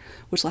party,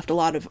 which left a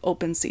lot of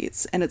open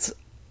seats. And it's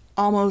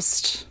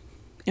almost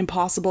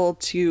impossible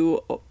to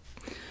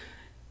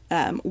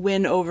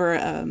win over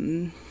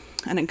an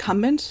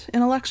incumbent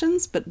in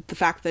elections, but the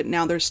fact that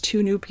now there's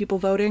 2 new people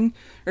voting,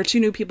 or 2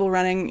 new people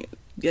running,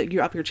 you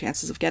up your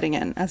chances of getting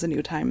in as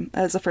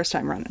a first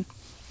time running.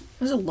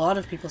 There's a lot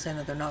of people saying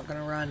that they're not going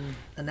to run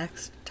the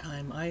next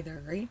time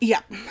either, right?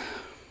 Yeah.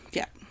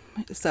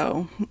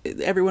 So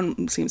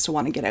everyone seems to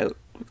want to get out.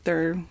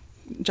 They're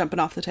jumping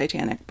off the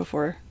Titanic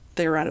before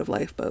they're out of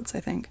lifeboats, I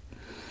think.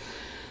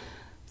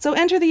 So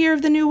enter the year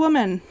of the new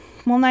woman.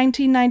 Well,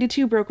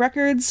 1992 broke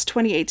records,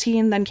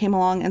 2018 then came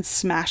along and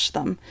smashed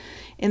them.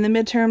 In the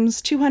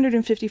midterms,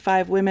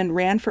 255 women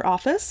ran for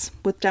office,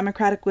 with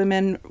Democratic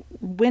women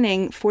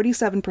winning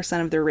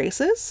 47% of their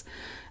races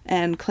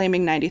and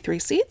claiming 93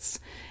 seats,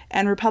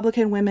 and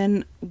Republican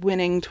women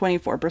winning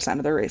 24%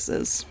 of their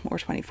races, or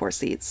 24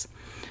 seats.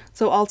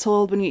 So all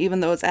told, when you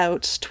even those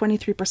out,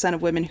 23%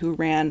 of women who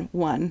ran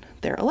won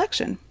their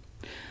election.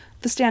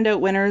 The standout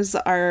winners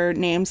are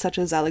names such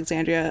as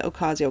Alexandria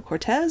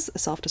Ocasio-Cortez, a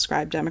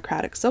self-described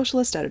Democratic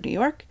Socialist out of New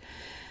York,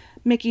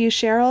 Mickey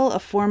Sherrill, a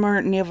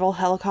former naval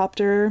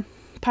helicopter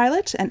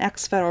pilot and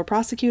ex-federal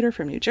prosecutor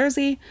from New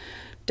Jersey,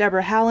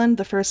 Deborah Haaland,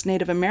 the first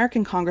Native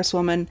American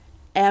congresswoman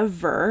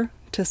ever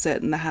to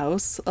sit in the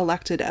House,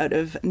 elected out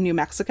of New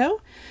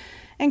Mexico,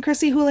 and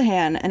Chrissy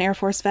Houlihan, an Air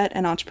Force vet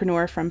and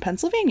entrepreneur from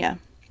Pennsylvania.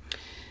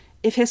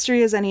 If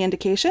history is any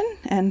indication,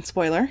 and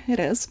spoiler, it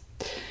is,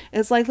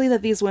 it's likely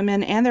that these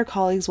women and their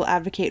colleagues will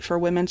advocate for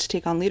women to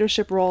take on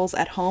leadership roles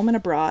at home and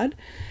abroad,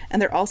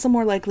 and they're also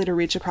more likely to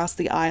reach across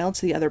the aisle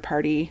to the other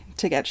party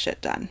to get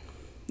shit done.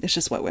 It's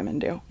just what women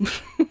do.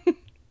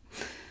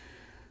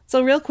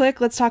 So real quick,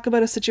 let's talk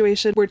about a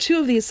situation where 2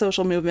 of these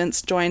social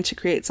movements joined to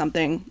create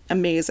something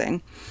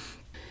amazing.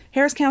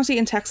 Harris County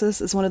in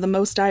Texas is one of the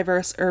most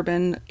diverse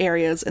urban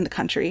areas in the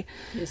country.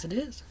 Yes, it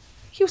is.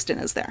 Houston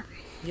is there.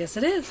 Yes,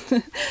 it is.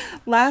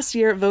 Last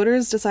year,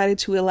 voters decided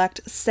to elect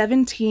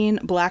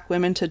 17 black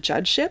women to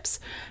judgeships,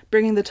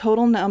 bringing the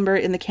total number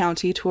in the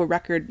county to a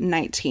record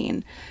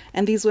 19.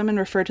 And these women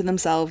refer to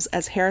themselves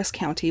as Harris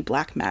County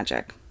Black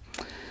Magic.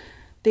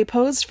 They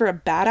posed for a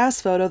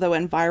badass photo that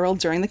went viral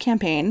during the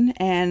campaign,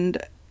 and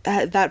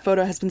that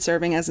photo has been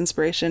serving as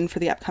inspiration for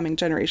the upcoming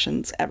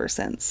generations ever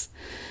since.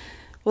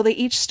 While they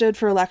each stood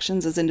for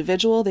elections as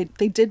individual, they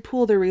did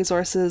pool their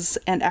resources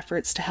and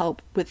efforts to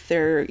help with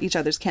each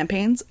other's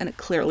campaigns, and it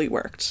clearly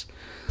worked.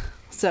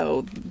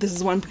 So this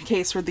is one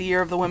case where the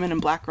Year of the Women in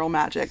Black Girl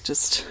Magic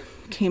just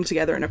came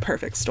together in a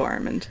perfect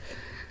storm and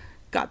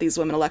got these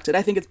women elected.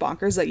 I think it's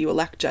bonkers that you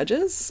elect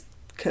judges,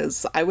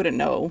 because I wouldn't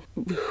know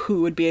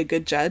who would be a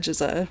good judge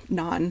as a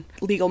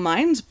non-legal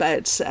mind,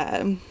 but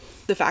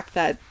the fact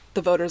that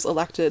the voters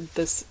elected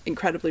this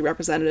incredibly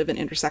representative and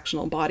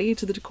intersectional body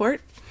to the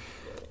court,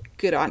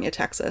 good on you,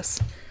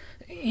 Texas.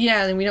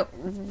 Yeah, and we don't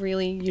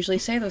really usually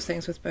say those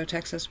things about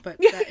Texas, but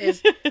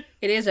it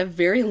is a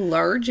very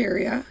large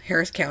area,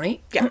 Harris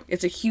County. Yeah.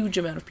 It's a huge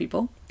amount of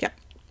people. Yeah.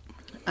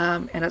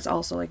 And it's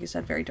also, like you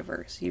said, very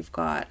diverse. You've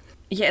got,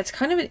 it's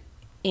kind of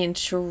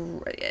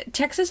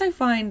Texas, I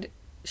find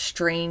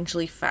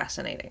strangely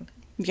fascinating.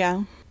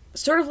 Yeah.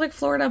 Sort of like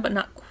Florida, but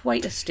not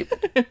quite as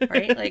stupid,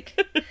 right? Like,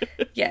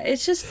 yeah,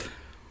 it's just...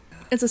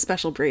 It's a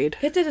special breed.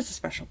 It is a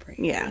special breed.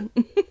 Yeah.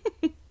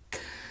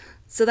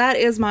 So that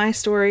is my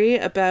story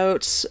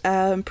about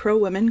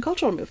pro-women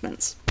cultural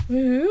movements.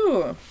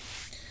 Ooh.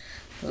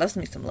 Loves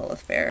me some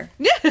Lilith Fair.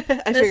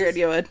 I figured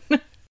you would.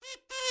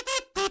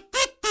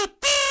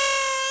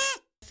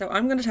 So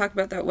I'm going to talk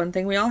about that one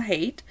thing we all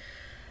hate,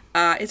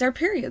 is our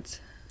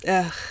periods.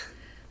 Ugh.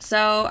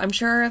 So I'm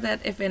sure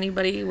that if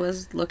anybody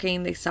was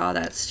looking, they saw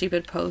that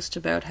stupid post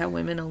about how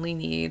women only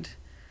need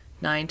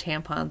 9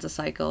 tampons a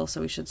cycle, so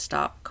we should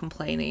stop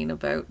complaining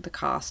about the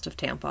cost of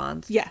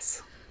tampons.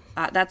 Yes.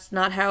 That's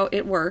not how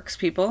it works,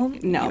 people.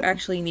 No. You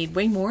actually need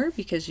way more,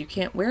 because you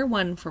can't wear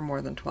one for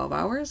more than 12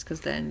 hours, because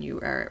then you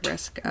are at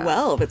risk.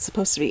 12. It's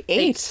supposed to be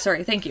 8.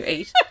 Sorry, thank you,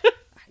 8.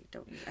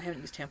 I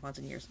haven't used tampons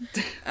in years.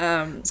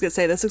 I was going to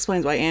say, this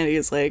explains why Andy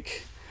is,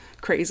 like,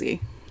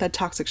 crazy. That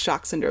toxic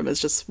shock syndrome is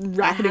just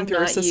rocketing through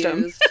her system. I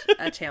have not used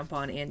a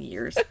tampon in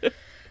years.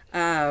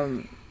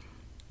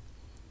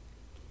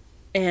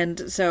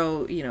 And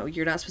so,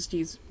 you're not supposed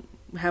to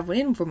have one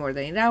in for more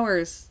than 8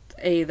 hours.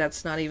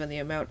 That's not even the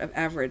amount of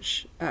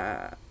average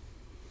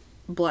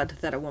blood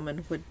that a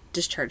woman would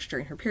discharge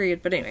during her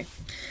period. But anyway.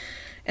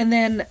 And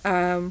then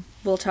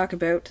we'll talk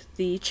about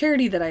the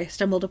charity that I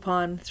stumbled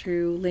upon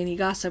through Lainey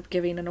Gossip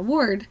giving an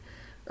award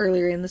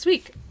earlier in this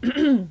week.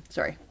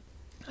 Sorry.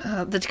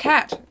 The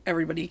cat,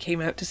 everybody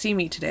came out to see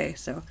me today,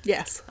 so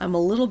yes, I'm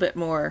a little bit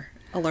more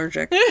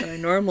allergic than I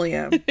normally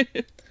am.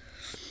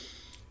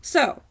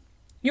 So,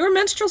 your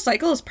menstrual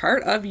cycle is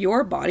part of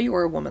your body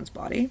or a woman's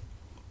body.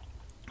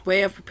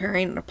 Way of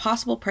preparing a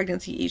possible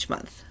pregnancy each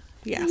month.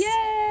 Yes.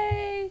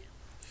 Yay!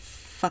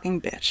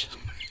 Fucking bitch.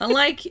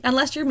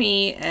 Unless you're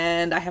me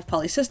and I have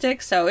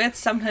polycystic, so it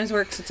sometimes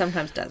works, it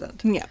sometimes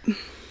doesn't. Yeah.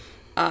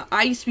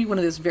 I used to be one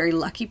of those very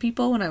lucky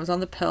people when I was on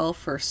the pill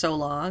for so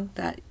long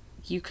that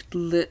you could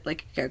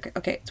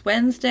okay, it's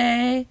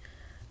Wednesday,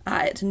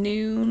 it's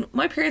noon,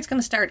 my period's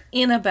gonna start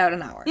in about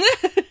an hour.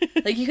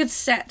 Like, you could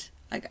set,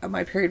 like,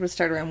 my period would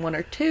start around 1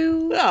 or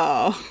 2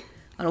 on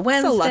a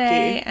Wednesday, so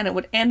lucky. And it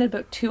would end at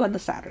about 2 on the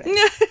Saturday.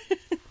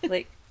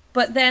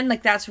 But then,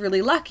 that's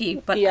really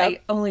lucky, but yep. I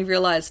only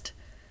realized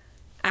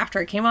after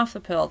I came off the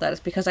pill that it's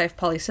because I have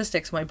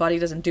polycystic, so my body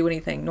doesn't do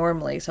anything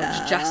normally, so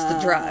it's just the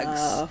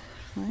drugs.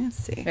 I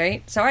see.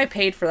 Right? So I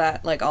paid for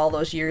that, all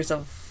those years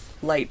of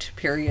light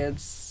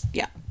periods.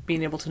 Yeah.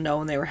 Being able to know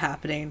when they were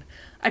happening.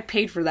 I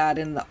paid for that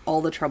in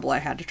all the trouble I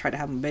had to try to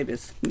have my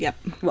babies. Yep.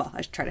 Well,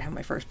 I tried to have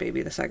my first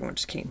baby. The second one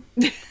just came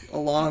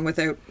along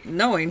without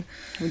knowing.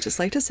 I would just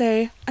like to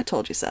say, I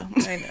told you so.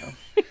 I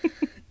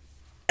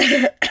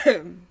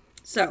know.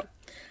 So,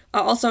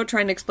 also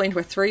trying to explain to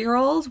a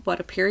 3-year-old what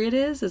a period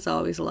is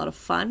always a lot of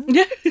fun.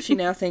 She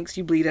now thinks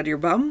you bleed out of your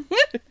bum,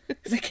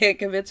 because I can't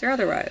convince her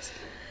otherwise.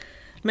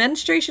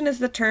 Menstruation is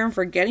the term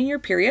for getting your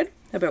period.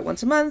 About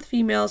once a month,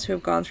 females who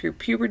have gone through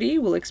puberty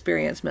will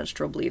experience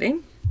menstrual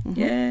bleeding. Mm-hmm.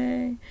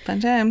 Yay. Fun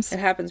times. It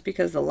happens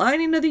because the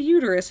lining of the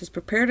uterus has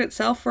prepared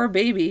itself for a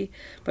baby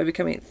by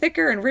becoming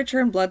thicker and richer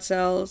in blood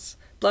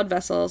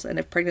vessels, and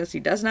if pregnancy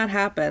does not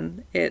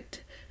happen,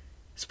 it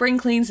spring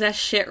cleans that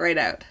shit right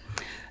out.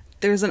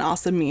 There's an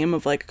awesome meme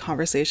of, a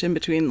conversation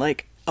between,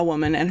 a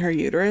woman and her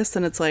uterus,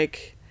 and it's the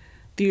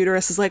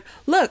uterus is like,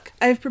 look,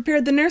 I've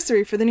prepared the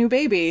nursery for the new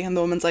baby, and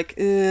the woman's like,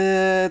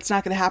 it's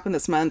not going to happen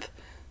this month.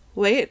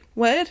 Wait,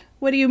 what?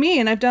 What do you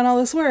mean? I've done all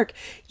this work.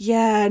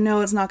 Yeah,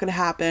 no, it's not going to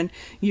happen.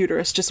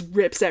 Uterus just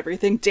rips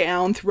everything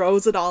down,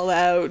 throws it all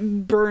out,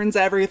 burns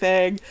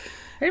everything,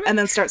 and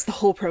then starts the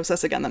whole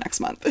process again the next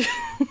month.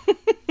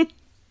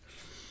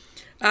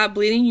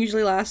 Bleeding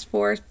usually lasts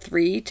for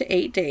 3 to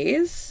 8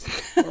 days,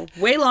 or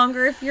way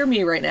longer if you're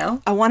me right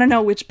now. I want to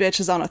know which bitch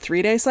is on a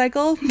 3-day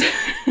cycle.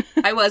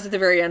 I was at the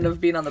very end of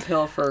being on the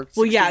pill for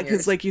 16 well, yeah, years.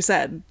 because like you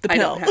said, the pill.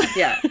 I don't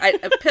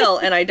have, a pill,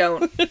 and I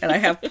don't, and I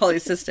have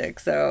polycystic,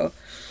 so,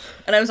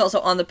 and I was also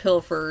on the pill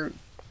for,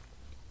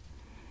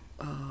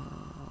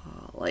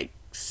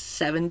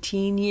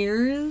 17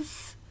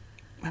 years.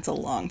 That's a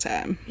long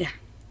time. Yeah,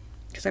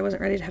 because I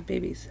wasn't ready to have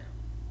babies.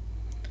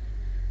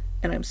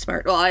 and I'm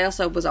smart. Well, I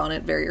also was on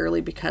it very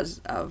early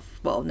because of,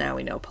 well, now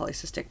we know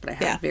polycystic, but I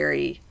had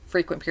very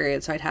frequent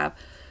periods. So I'd have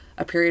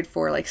a period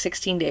for like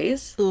 16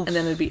 days, Oof. And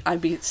then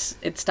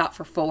it'd stop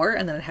for 4,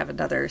 and then I'd have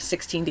another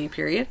 16-day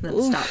period, and then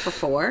it'd stop for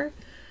 4.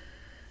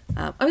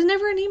 I was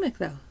never anemic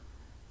though.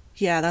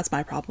 Yeah, that's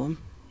my problem.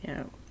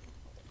 Yeah.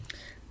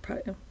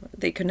 Probably,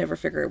 they could never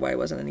figure out why I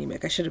wasn't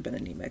anemic. I should have been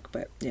anemic,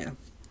 but yeah.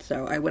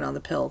 So I went on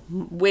the pill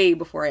way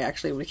before I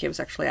actually became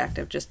sexually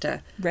active, just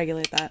to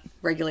regulate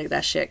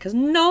that shit, because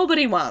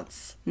nobody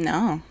wants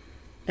a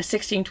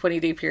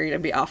 16-20 day period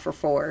and be off for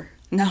 4.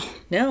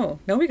 No,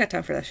 nobody got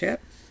time for that shit.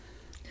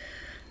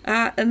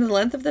 And the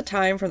length of the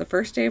time from the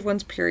first day of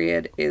one's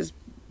period is,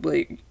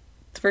 the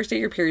first day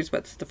of your period is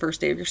what's the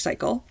first day of your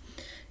cycle,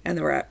 and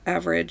the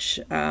average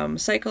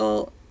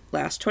cycle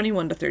lasts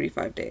 21 to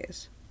 35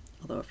 days.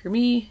 Although if you're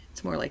me,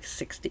 it's more like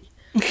 60.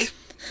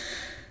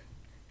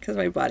 Because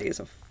my body is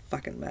a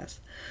fucking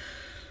mess.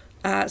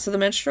 So the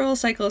menstrual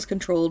cycle is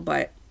controlled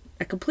by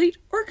a complete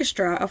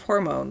orchestra of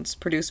hormones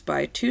produced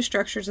by 2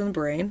 structures in the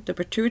brain, the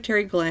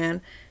pituitary gland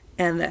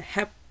and the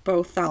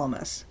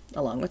hypothalamus,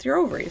 along with your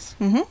ovaries.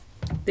 Mm-hmm.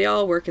 They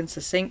all work in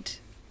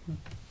succinct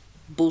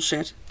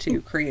bullshit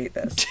to create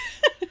this.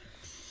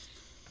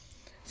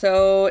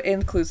 So it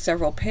includes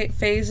several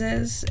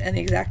phases, and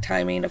the exact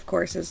timing, of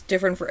course, is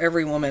different for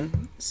every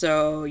woman.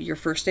 So your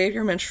first day of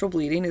your menstrual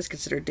bleeding is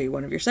considered day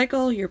 1 of your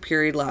cycle. Your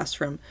period lasts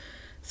from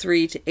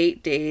 3 to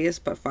 8 days,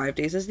 but 5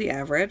 days is the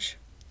average.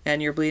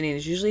 And your bleeding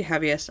is usually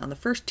heaviest on the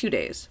first 2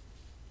 days.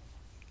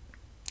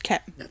 Okay.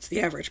 That's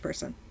the average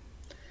person.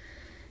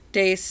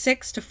 Day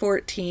 6 to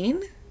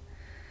 14,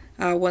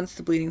 once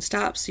the bleeding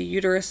stops, the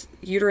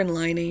uterine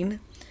lining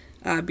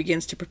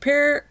begins to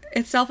prepare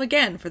itself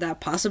again for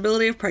that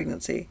possibility of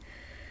pregnancy.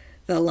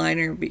 The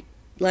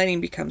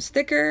lining becomes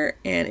thicker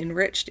and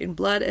enriched in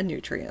blood and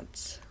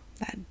nutrients.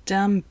 That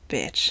dumb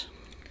bitch.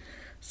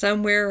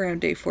 Somewhere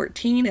around day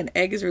 14, an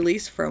egg is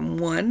released from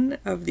one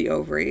of the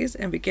ovaries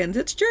and begins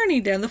its journey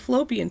down the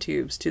fallopian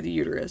tubes to the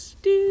uterus.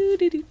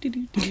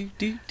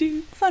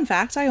 Fun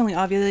fact, I only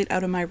ovulate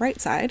out of my right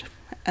side.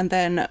 And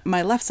then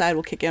my left side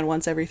will kick in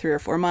once every 3 or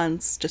 4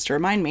 months, just to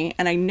remind me.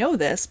 And I know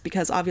this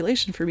because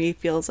ovulation for me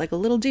feels like a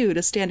little dude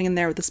is standing in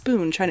there with a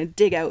spoon trying to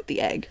dig out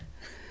the egg.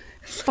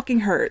 It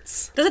fucking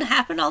hurts. Doesn't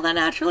happen all that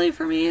naturally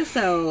for me,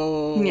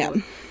 so... Yeah.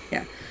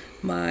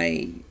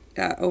 My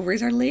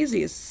ovaries are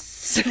lazy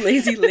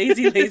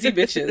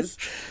bitches.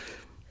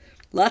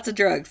 Lots of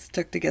drugs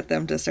took to get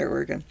them to start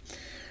working.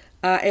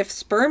 If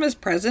sperm is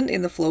present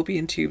in the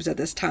fallopian tubes at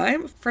this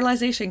time,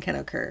 fertilization can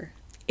occur.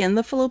 In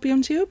the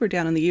fallopian tube or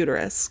down in the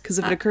uterus? Because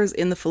if it occurs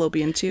in the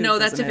fallopian tube... No,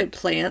 that's if it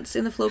plants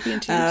in the fallopian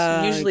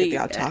tubes. Usually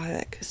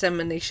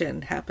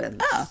insemination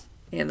happens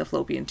in the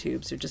fallopian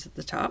tubes or just at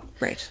the top.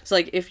 Right. So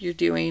like if you're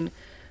doing...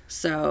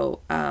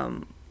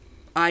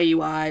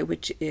 IUI,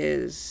 which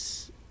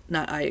is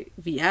not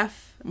IVF,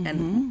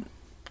 and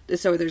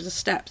so there's a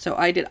step. So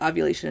I did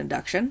ovulation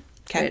induction,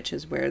 which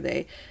is where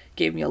they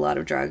gave me a lot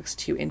of drugs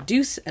to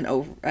induce an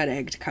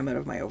egg to come out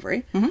of my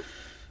ovary. Mm-hmm.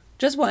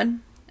 Just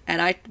one. And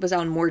I was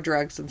on more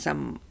drugs than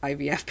some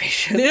IVF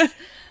patients.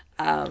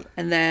 And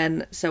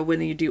then, so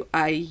when you do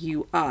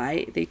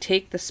IUI, they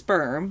take the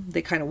sperm,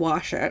 they kind of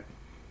wash it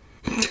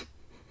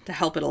to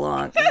help it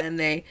along. And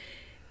then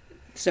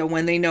so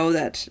when they know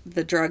that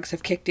the drugs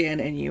have kicked in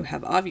and you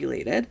have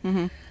ovulated,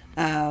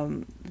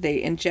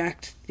 they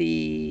inject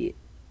the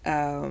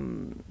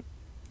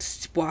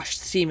washed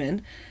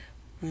semen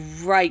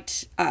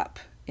right up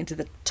into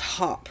the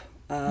top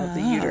of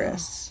the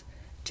uterus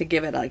to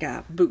give it like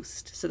a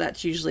boost. So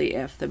that's usually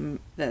if the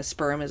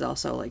sperm is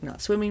also like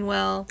not swimming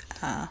well.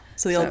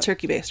 So the old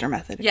turkey baster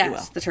method, if you will.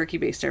 Yes, the turkey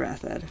baster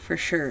method, for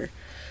sure.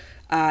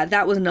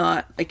 That was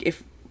not, like,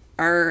 if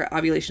our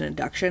ovulation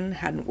induction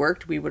hadn't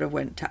worked, we would have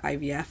went to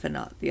IVF and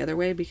not the other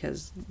way,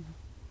 because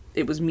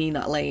it was me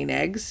not laying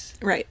eggs.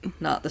 Right.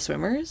 Not the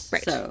swimmers.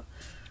 Right. So,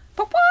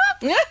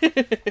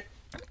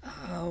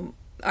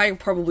 I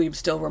probably am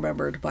still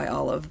remembered by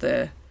all of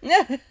the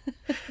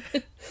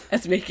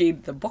as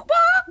making the bok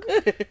bok.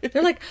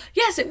 They're like,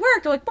 yes, it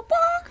worked. They're like, bok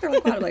bok. They're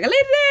like, what? I'm like, I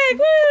laid an egg.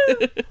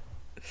 Woo!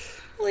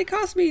 Only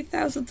cost me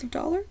thousands of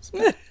dollars.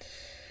 But,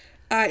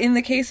 in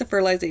the case of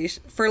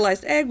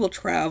fertilized egg will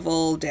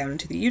travel down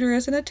into the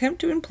uterus and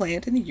attempt to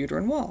implant in the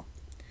uterine wall.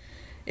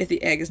 If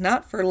the egg is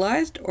not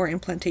fertilized or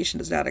implantation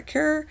does not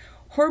occur,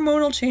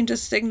 hormonal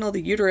changes signal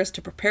the uterus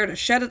to prepare to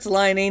shed its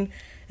lining,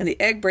 and the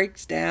egg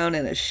breaks down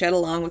and is shed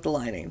along with the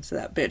lining. So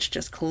that bitch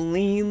just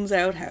cleans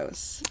out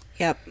house.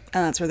 Yep,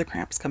 and that's where the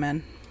cramps come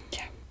in.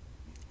 Yeah.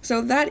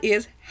 So that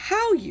is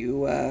how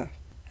you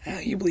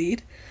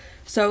bleed.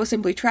 So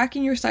simply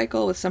tracking your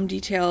cycle with some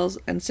details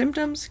and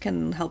symptoms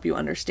can help you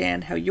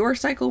understand how your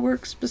cycle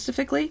works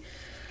specifically.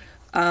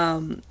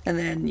 And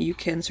then you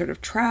can sort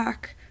of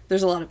track.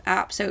 There's a lot of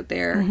apps out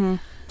there. Mm-hmm.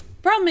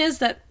 Problem is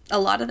that a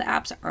lot of the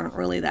apps aren't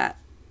really that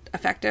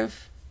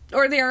effective.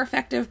 Or they are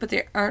effective, but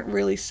they aren't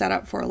really set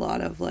up for a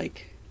lot of,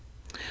 like,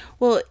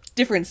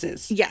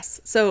 differences.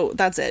 Yes. So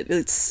that's it.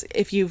 It's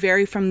if you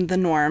vary from the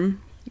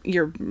norm,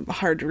 you're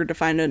harder to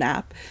find an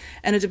app.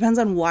 And it depends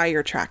on why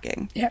you're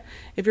tracking. Yeah.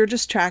 If you're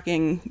just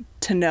tracking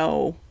to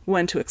know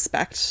when to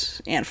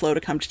expect Aunt Flo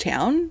to come to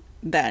town,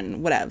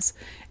 then whatevs.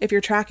 If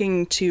you're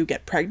tracking to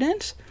get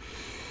pregnant,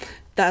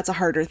 that's a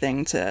harder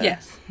thing to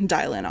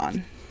dial in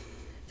on.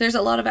 There's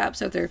a lot of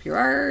apps out there if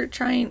you're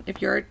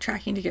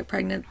tracking to get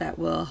pregnant that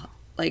will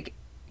like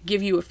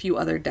give you a few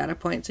other data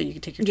points, so you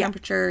can take your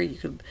temperature,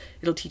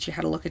 it'll teach you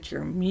how to look at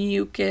your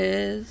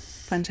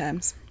mucus. Fun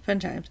times.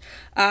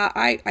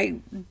 The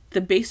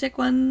basic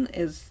one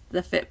is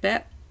the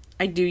Fitbit.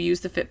 I do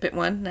use the Fitbit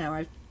one. Now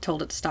I've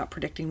told it to stop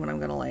predicting when I'm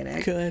going to lay an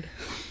egg. Good.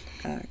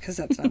 Because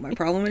that's not my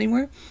problem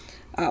anymore.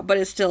 But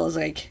it still is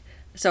like,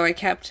 so I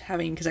kept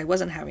having, because I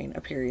wasn't having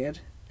a period.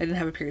 I didn't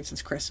have a period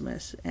since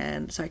Christmas.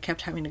 And so I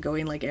kept having to go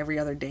in like every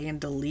other day and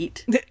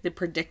delete the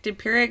predicted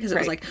period, because it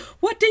was like,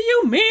 what do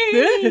you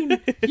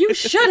mean? You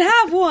should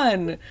have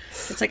one.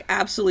 It's like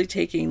absolutely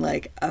taking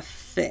like a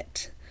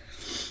fit.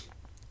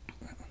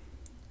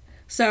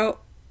 So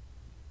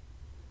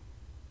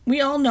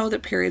we all know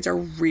that periods are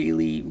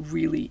really,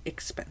 really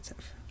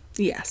expensive.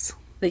 Yes.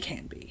 They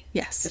can be.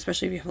 Yes.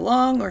 Especially if you have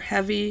long or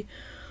heavy.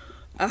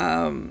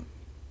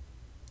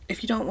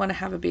 If you don't want to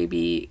have a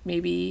baby,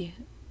 maybe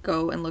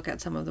go and look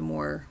at some of the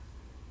more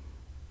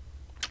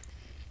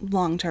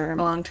long-term.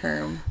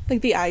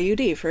 Like the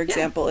IUD, for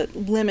example. It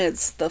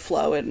limits the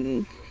flow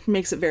and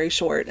makes it very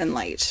short and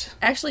light.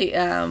 Actually,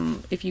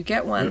 if you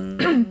get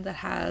one that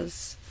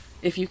has...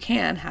 If you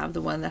can have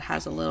the one that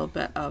has a little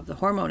bit of the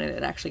hormone in it,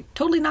 it actually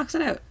totally knocks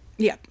it out.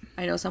 Yeah.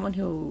 I know someone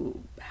who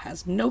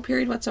has no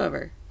period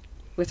whatsoever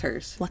with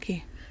hers.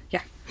 Lucky.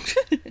 Yeah.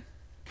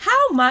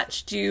 How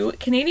much do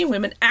Canadian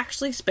women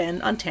actually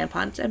spend on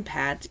tampons and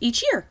pads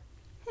each year?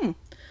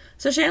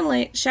 So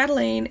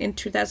Chatelaine in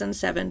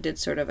 2007 did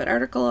sort of an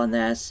article on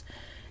this,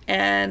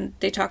 and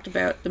they talked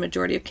about the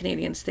majority of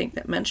Canadians think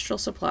that menstrual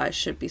supplies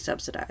should be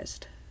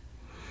subsidized.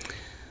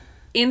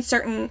 In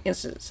certain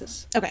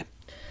instances. Okay.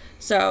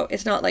 So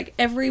it's not like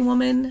every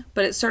woman,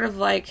 but it's sort of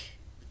like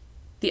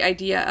the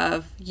idea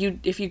of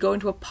if you go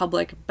into a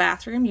public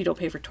bathroom, you don't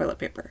pay for toilet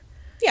paper.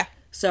 Yeah.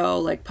 So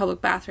like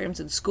public bathrooms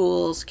in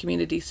schools,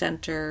 community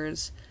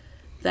centers,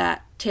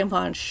 that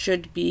tampons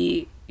should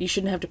be, you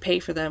shouldn't have to pay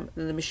for them.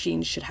 The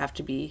machines should have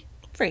to be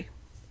free.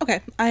 Okay.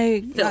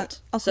 I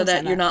filled. So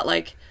that you're not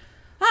like,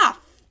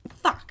 fuck.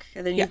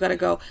 And then you've got to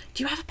go,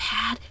 do you have a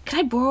pad? Can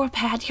I borrow a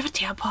pad? Do you have a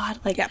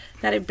tampon? Like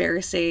that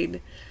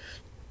embarrassing.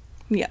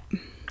 Yeah.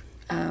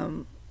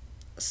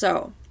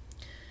 So,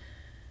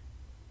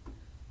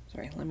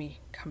 sorry, let me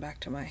come back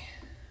to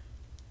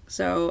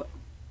so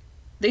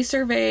they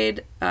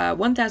surveyed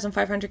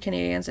 1,500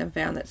 Canadians and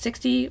found that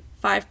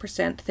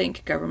 65%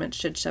 think government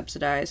should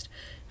subsidize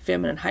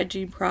feminine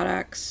hygiene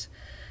products.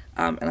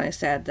 And I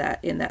said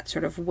that in that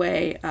sort of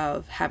way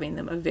of having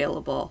them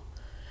available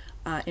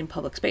in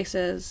public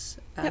spaces,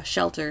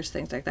 shelters,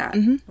 things like that.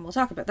 And we'll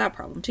talk about that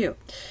problem too.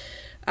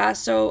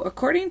 So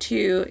according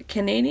to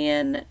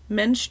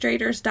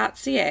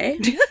CanadianMenstruators.ca,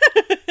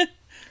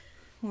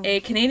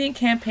 a Canadian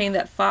campaign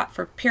that fought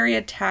for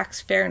period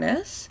tax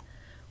fairness,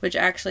 which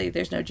actually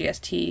there's no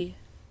GST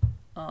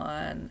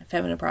on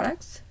feminine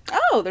products.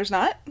 Oh, there's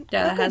not?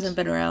 Yeah, that hasn't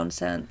been around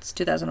since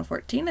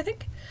 2014, I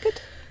think.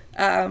 Good.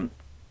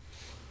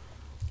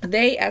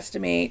 They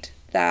estimate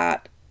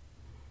that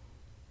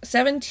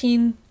a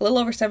little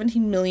over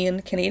 17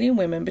 million Canadian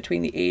women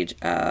between the age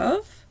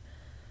of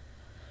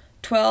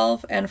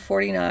 12 and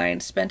 49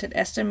 spent an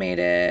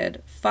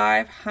estimated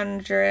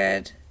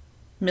 $500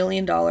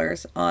 million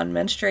on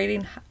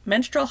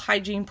menstrual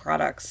hygiene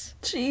products.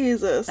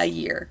 Jesus. A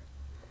year.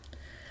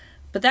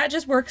 But that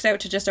just works out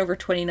to just over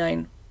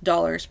 $29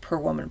 per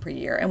woman per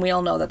year. And we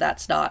all know that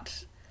that's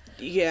not...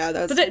 Yeah,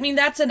 that's... But I mean,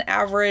 that's an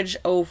average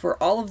over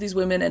all of these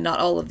women, and not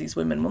all of these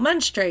women will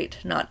menstruate.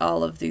 Not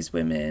all of these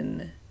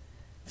women...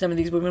 Some of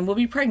these women will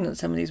be pregnant.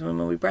 Some of these women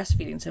will be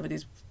breastfeeding. Some of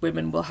these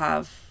women will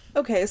have...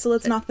 Okay, so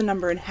let's knock the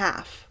number in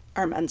half.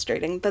 Are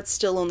menstruating. That's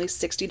still only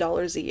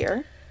 $60 a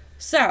year.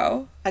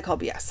 So... I call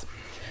BS.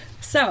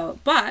 So,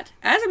 but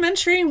as a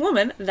menstruating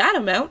woman, that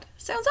amount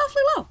sounds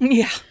awfully low.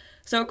 Yeah.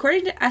 So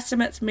according to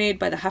estimates made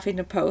by the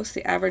Huffington Post,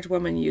 the average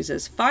woman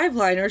uses 5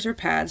 liners or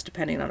pads,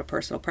 depending on a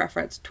personal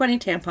preference, 20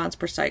 tampons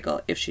per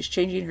cycle if she's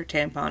changing her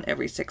tampon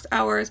every 6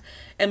 hours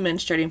and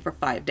menstruating for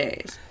 5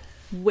 days.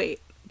 Wait,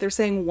 they're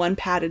saying 1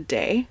 pad a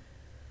day?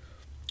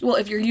 Well,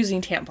 if you're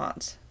using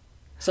tampons.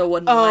 So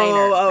 1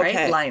 liner,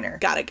 okay. Right? Liner.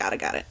 Got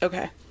it.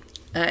 Okay.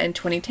 And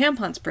 20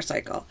 tampons per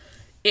cycle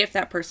if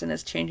that person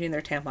is changing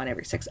their tampon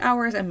every 6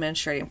 hours and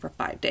menstruating for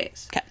 5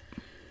 days. Okay.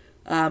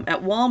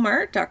 At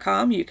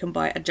Walmart.com, you can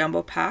buy a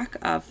jumbo pack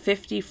of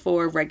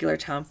 54 regular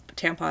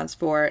tampons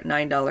for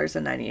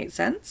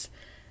 $9.98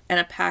 and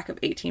a pack of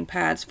 18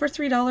 pads for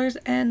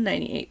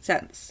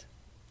 $3.98.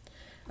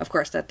 Of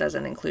course, that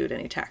doesn't include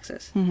any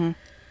taxes. Mm-hmm.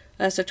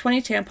 So 20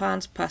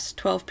 tampons plus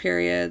 12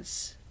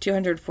 periods,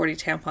 240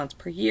 tampons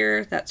per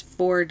year. That's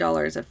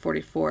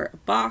 $4.44 a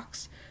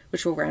box,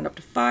 which will round up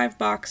to 5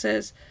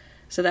 boxes.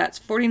 So that's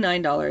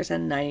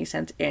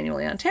 $49.90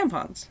 annually on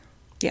tampons.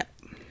 Yeah.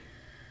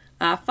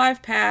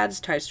 5 pads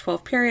times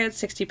 12 periods,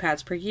 60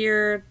 pads per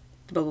year,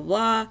 blah, blah,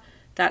 blah.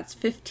 That's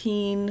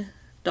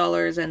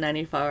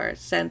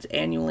 $15.94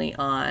 annually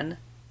on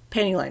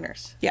panty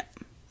liners. Yeah.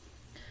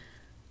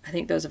 I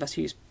think those of us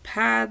who use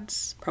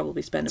pads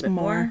probably spend a bit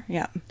more.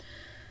 Yeah.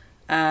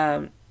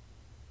 I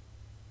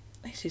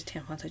used to use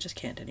tampons. I just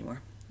can't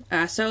anymore.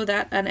 So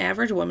that an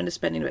average woman is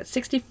spending about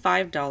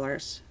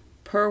 $65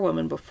 per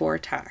woman before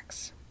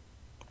tax.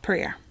 Per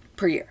year.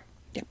 Per year.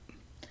 Yep.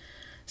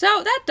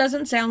 So that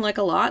doesn't sound like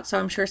a lot. So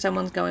I'm sure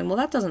someone's going, well,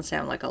 that doesn't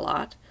sound like a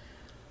lot.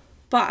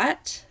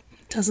 But...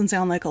 Doesn't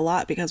sound like a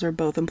lot because we're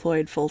both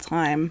employed full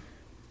time.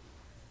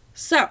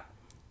 So,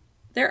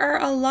 there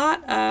are a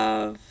lot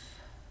of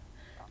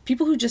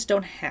people who just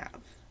don't have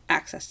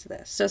access to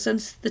this. So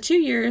since the 2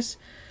 years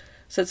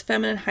since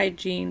feminine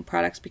hygiene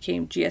products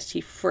became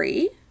GST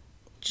free,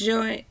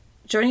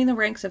 joining the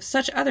ranks of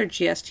such other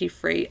GST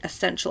free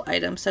essential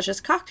items such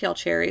as cocktail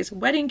cherries,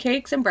 wedding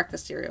cakes, and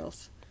breakfast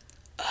cereals.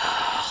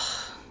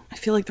 I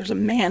feel like there's a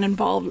man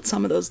involved with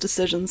some of those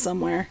decisions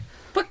somewhere.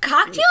 But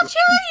cocktail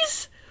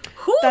cherries?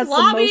 Who That's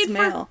lobbied the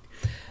most male.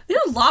 Who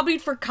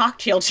lobbied for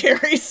cocktail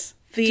cherries?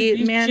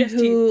 The man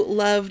who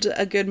loved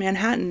a good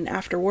Manhattan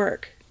after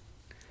work.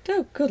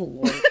 Oh, good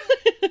lord.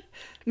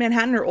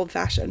 Manhattan or old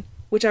fashioned,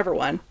 whichever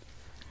one.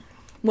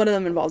 One of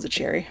them involves a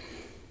cherry.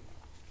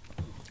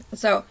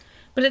 So,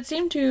 but it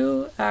seemed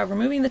to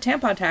removing the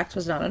tampon tax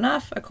was not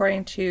enough.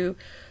 According to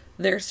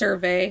their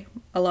survey,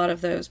 a lot of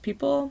those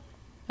people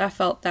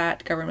felt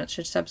that government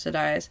should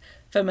subsidize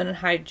feminine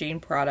hygiene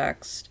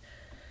products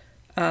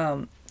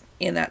in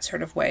that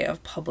sort of way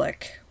of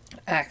public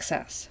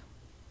access.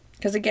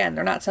 Because again,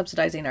 they're not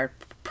subsidizing our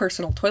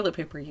personal toilet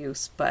paper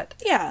use, but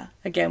yeah,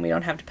 again, we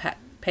don't have to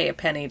pay a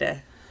penny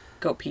to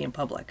go pee in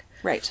public.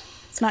 Right.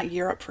 It's not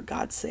Europe, for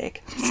God's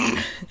sake.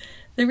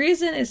 The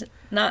reason is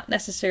not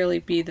necessarily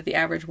be that the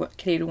average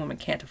Canadian woman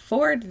can't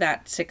afford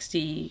that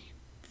 $65,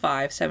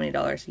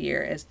 $70 a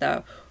year, is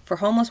though for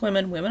homeless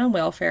women, women on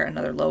welfare, and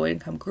other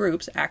low-income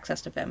groups,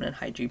 access to feminine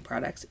hygiene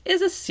products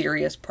is a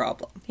serious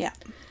problem. Yeah.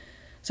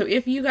 So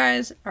if you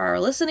guys are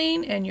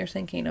listening and you're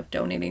thinking of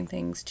donating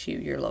things to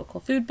your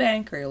local food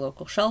bank or your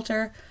local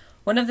shelter,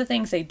 one of the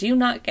things they do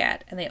not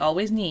get and they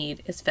always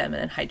need is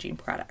feminine hygiene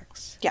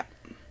products. Yeah.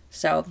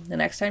 So the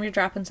next time you're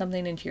dropping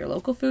something into your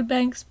local food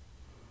bank's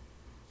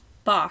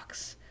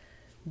box,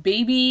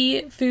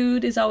 baby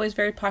food is always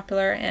very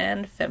popular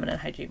and feminine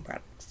hygiene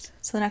products.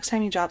 So the next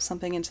time you drop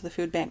something into the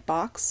food bank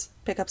box,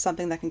 pick up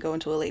something that can go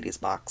into a lady's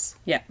box.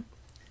 Yeah.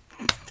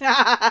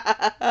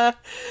 I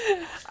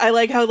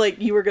like how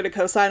you were going to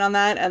co-sign on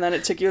that and then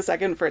it took you a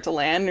second for it to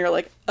land and you're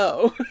like,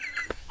 oh.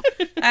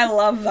 I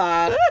love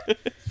that.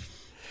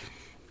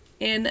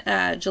 In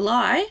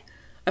July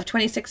of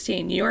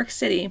 2016, New York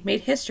City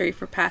made history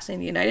for passing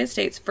the United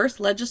States' first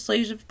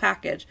legislative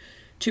package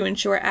to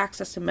ensure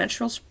access to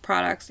menstrual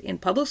products in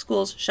public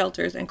schools,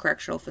 shelters, and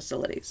correctional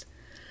facilities.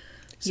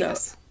 So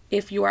Yes.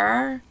 if you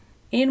are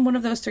in one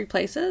of those 3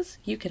 places,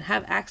 you can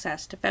have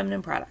access to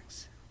feminine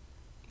products.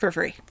 For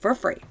free. For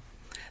free.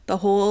 The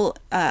whole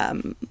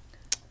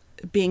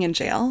being in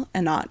jail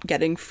and not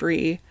getting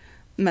free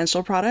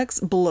menstrual products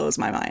blows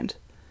my mind.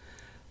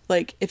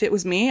 Like, if it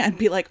was me, I'd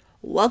be like,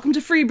 welcome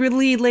to Free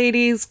Bleed,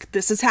 ladies.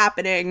 This is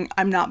happening.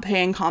 I'm not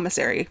paying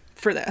commissary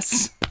for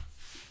this.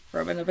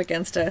 Rubbing up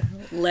against a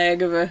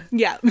leg of a...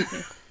 Yeah.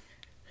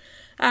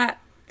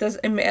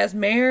 As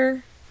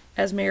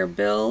Mayor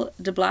Bill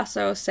de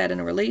Blasio said in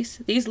a release,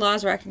 these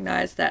laws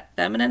recognize that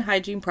feminine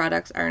hygiene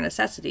products are a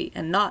necessity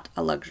and not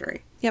a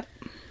luxury. Yep.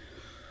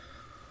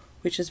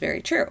 Which is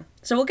very true.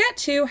 So we'll get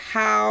to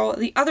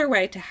the other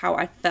way to how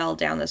I fell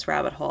down this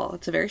rabbit hole.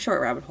 It's a very short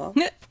rabbit hole.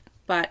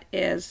 But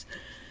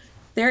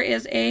there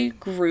is a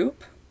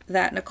group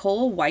that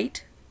Nicole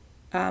White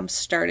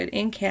started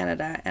in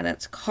Canada, and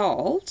it's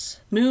called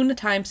Moon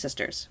Time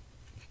Sisters.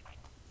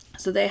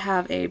 So they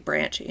have a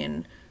branch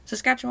in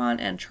Saskatchewan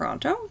and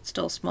Toronto. It's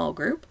still a small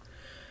group.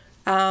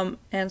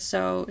 And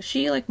so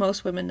she, like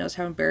most women, knows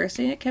how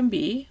embarrassing it can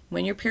be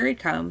when your period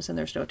comes and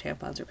there's no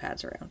tampons or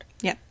pads around.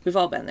 Yep. We've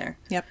all been there.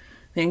 Yep.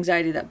 The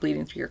anxiety that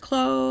bleeding through your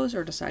clothes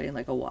or deciding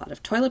like a wad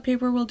of toilet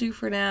paper will do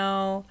for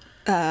now.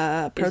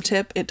 Pro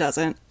tip, it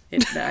doesn't.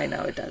 I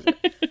know it doesn't.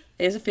 It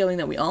is a feeling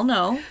that we all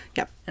know.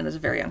 Yep. And is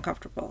very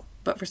uncomfortable.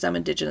 But for some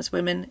Indigenous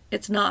women,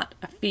 it's not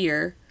a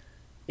fear.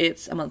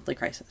 It's a monthly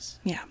crisis.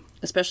 Yeah.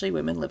 Especially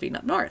women living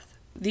up north.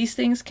 These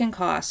things can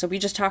cost, so we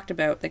just talked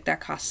about, that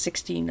costs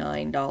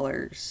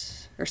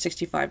 $69 or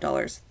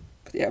 $65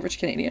 for the average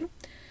Canadian.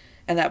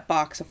 And that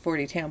box of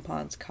 40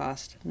 tampons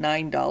cost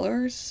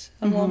 $9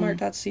 on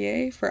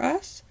Walmart.ca for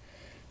us.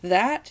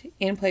 That,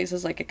 in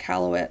places like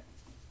Iqaluit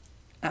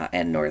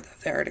and north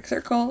of the Arctic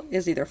Circle,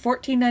 is either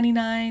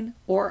 $14.99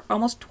 or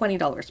almost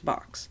 $20 a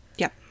box.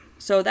 Yep.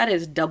 So that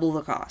is double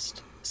the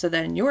cost. So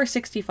then your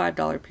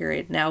 $65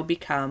 period now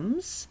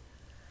becomes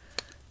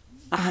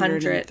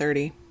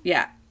 $130.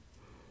 Yeah.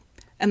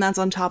 And that's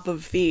on top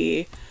of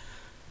the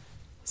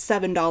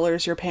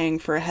 $7 you're paying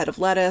for a head of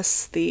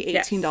lettuce, the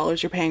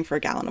 $18 you're paying for a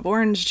gallon of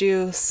orange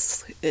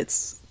juice.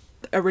 It's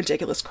a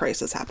ridiculous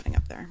crisis happening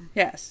up there.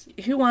 Yes.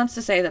 Who wants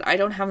to say that I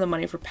don't have the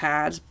money for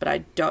pads, but I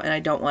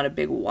don't want a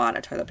big wad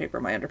of toilet paper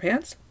in my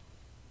underpants?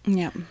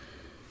 Yeah.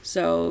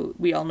 So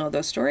we all know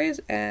those stories,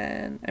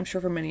 and I'm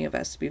sure for many of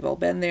us, we've all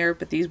been there,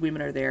 but these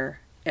women are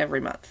there every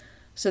month.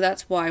 So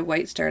that's why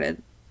White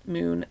started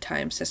Moon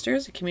Time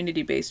Sisters, a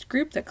community-based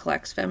group that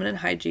collects feminine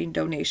hygiene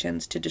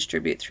donations to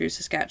distribute through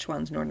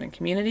Saskatchewan's northern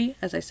community.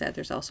 As I said,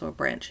 there's also a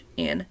branch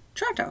in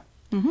Toronto.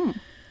 Mm-hmm.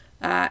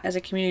 As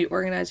a community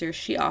organizer,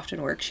 she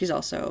often works. She's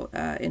also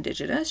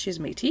Indigenous. She's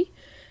Métis.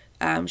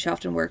 She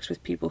often works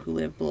with people who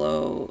live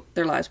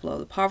their lives below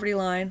the poverty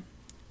line,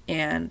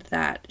 and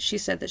that she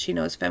said that she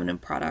knows feminine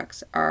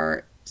products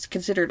are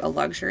considered a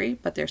luxury,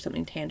 but they're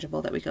something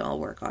tangible that we can all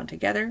work on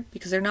together,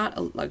 because they're not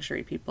a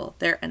luxury, people.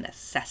 They're a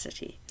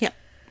necessity. Yeah.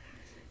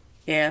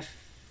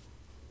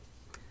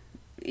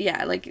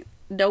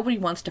 Nobody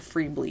wants to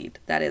free bleed.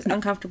 That is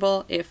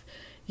uncomfortable. If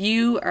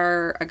you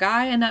are a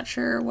guy and not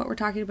sure what we're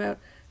talking about,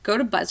 go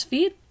to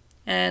BuzzFeed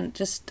and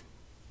just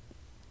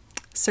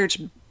search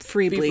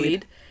free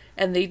bleed.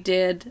 And they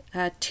did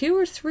 2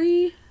 or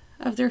 3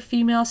 of their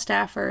female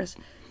staffers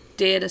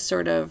did a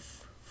sort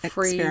of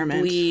free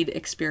bleed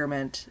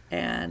experiment,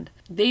 and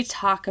they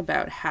talk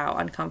about how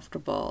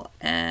uncomfortable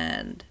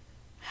and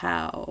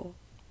how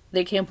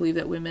they can't believe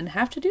that women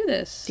have to do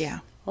this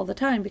all the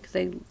time because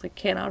they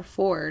cannot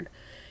afford.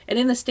 And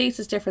in the States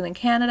it's different than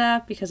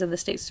Canada, because in the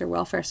States their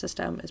welfare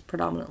system is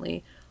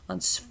predominantly on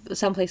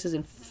some places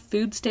in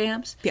food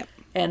stamps,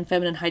 and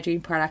feminine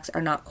hygiene products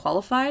are not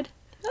qualified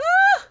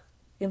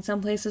in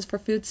some places for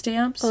food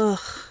stamps. Ugh.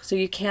 So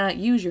you cannot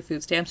use your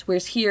food stamps,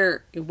 whereas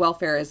here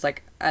welfare is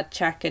like a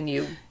check and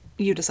you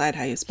decide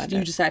how you spend it.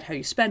 You decide how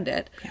you spend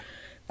it.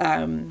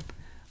 Yeah.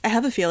 I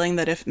have a feeling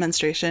that if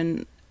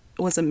menstruation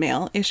was a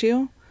male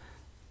issue,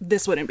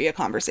 this wouldn't be a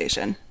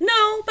conversation.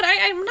 No, but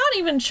I'm not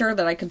even sure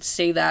that I could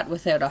say that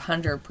without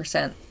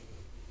 100%.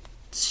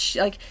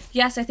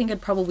 Yes, I think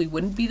it probably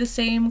wouldn't be the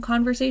same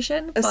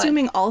conversation.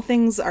 Assuming all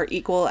things are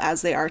equal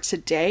as they are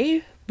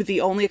today, with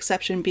the only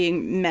exception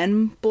being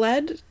men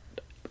bled,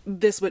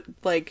 this would,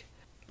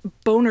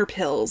 boner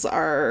pills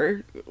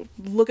are,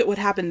 look at what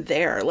happened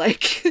there.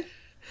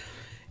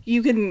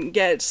 You can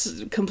get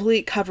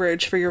complete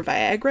coverage for your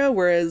Viagra,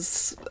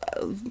 whereas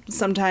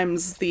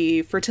sometimes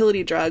the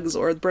fertility drugs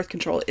or birth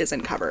control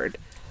isn't covered.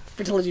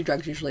 Fertility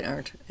drugs usually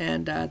aren't,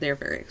 and they're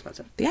very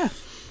expensive. Yeah.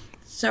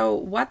 So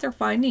what they're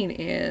finding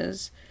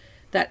is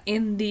that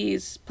in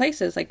these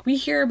places, we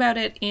hear about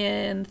it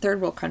in third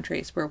world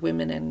countries where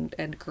women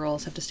and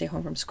girls have to stay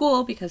home from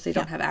school because they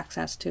don't have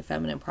access to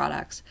feminine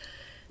products.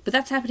 But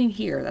that's happening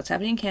here. That's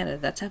happening in Canada.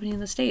 That's happening in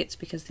the States,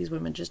 because these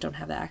women just don't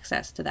have the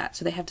access to that.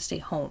 So they have to stay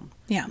home.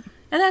 Yeah.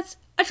 And that's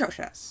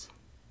atrocious.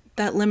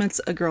 That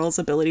limits a girl's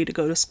ability to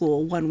go to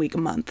school 1 week a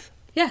month.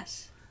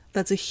 Yes.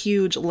 That's a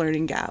huge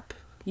learning gap.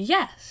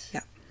 Yes.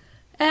 Yeah.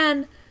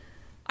 And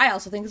I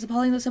also think it's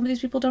appalling that some of these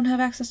people don't have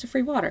access to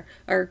free water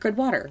or good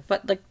water.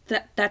 But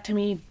that to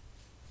me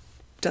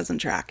doesn't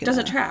track.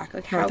 Doesn't track.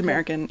 North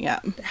American,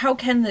 yeah. How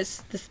can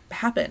this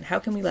happen? How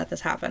can we let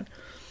this happen?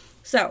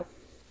 So,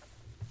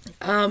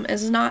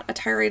 this is not a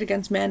tirade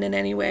against men in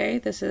any way.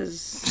 This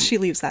is... She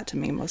leaves that to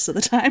me most of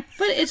the time.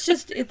 But it's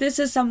just, this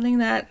is something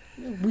that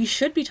we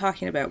should be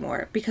talking about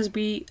more, because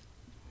the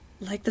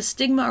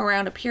stigma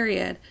around a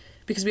period,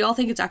 because we all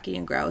think it's icky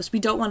and gross, we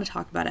don't want to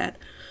talk about it,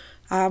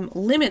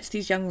 limits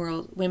these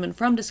young women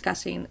from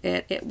discussing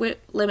it. It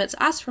limits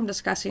us from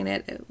discussing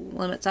it. It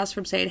limits us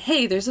from saying,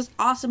 hey, there's this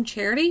awesome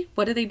charity.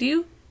 What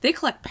do? They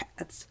collect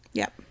pads.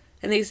 Yep.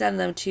 And they send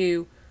them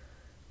to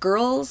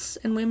girls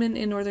and women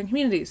in northern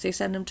communities. They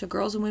send them to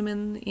girls and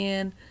women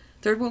in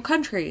third world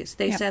countries.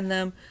 They send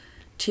them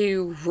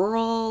to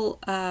rural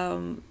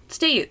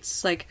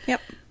states.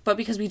 But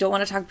because we don't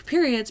want to talk about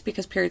periods,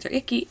 because periods are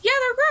icky, they're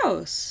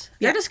gross.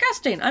 They're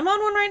disgusting. I'm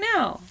on one right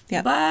now.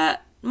 Yeah.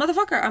 But,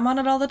 motherfucker, I'm on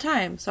it all the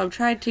time. So I've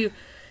tried to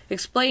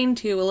explain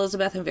to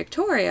Elizabeth and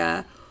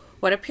Victoria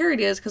what a period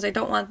is, because I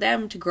don't want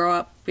them to grow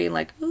up being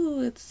like,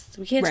 ooh,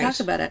 we can't talk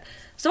about it.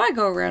 So I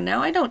go around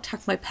now. I don't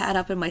tuck my pad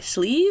up in my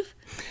sleeve.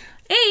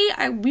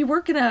 I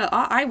work in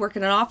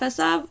an office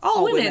of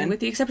all women, with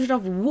the exception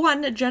of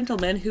one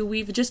gentleman who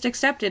we've just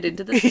accepted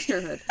into the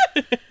sisterhood.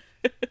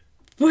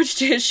 Much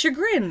to his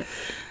chagrin.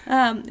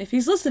 If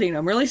he's listening,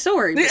 I'm really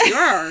sorry, but you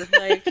are.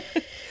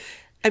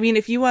 I mean,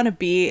 if you want to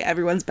be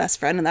everyone's best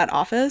friend in that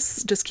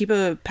office, just keep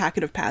a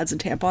packet of pads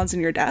and tampons in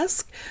your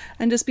desk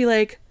and just be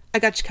like, I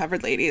got you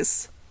covered,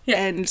 ladies. Yeah.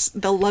 And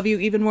they'll love you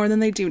even more than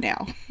they do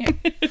now. Yeah.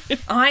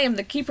 I am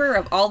the keeper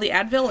of all the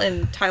Advil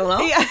and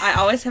Tylenol. Yeah. I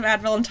always have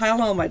Advil and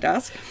Tylenol on my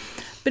desk.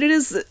 But it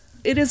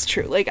is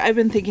true. I've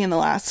been thinking in the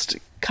last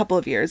couple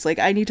of years,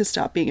 I need to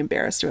stop being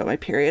embarrassed about my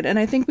period. And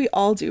I think we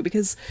all do,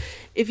 because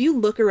if you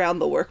look around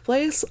the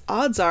workplace,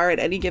 odds are at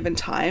any given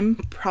time,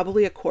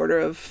 probably a quarter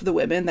of the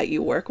women that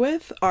you work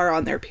with are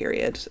on their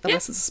period.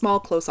 Unless it's a small,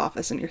 close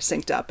office and you're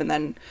synced up, and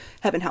then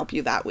heaven help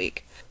you that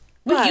week.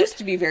 We used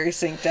to be very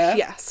synced up.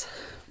 Yes.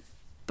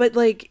 But,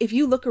 if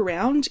you look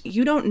around,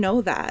 you don't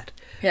know that.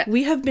 Yeah.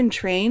 We have been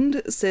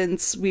trained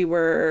since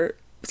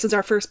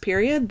our first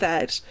period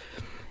that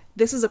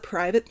this is a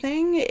private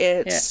thing.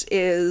 It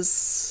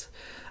is,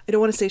 I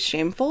don't want to say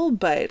shameful,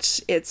 but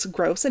it's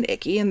gross and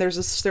icky, and there's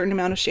a certain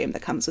amount of shame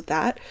that comes with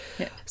that.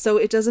 Yeah. So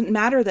it doesn't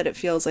matter that it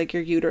feels like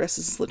your uterus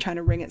is trying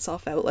to wring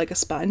itself out like a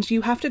sponge.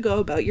 You have to go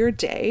about your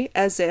day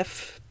as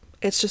if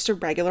it's just a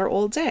regular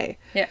old day.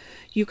 Yeah.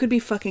 You could be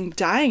fucking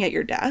dying at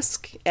your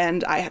desk,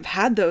 and I have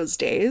had those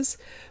days,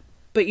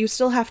 but you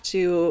still have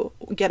to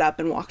get up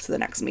and walk to the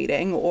next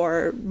meeting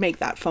or make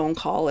that phone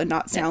call and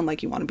not sound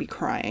like you want to be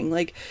crying.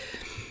 Like,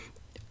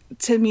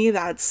 to me,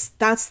 that's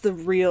the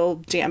real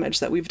damage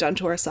that we've done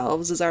to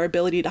ourselves, is our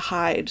ability to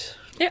hide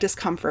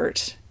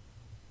discomfort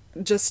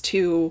just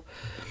to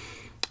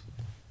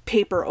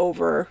paper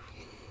over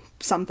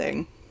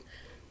something.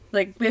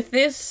 Like, with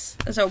this,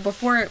 so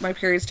before my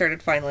period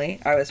started finally,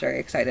 I was very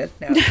excited.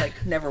 Now it's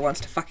like never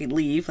wants to fucking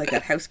leave, like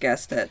that house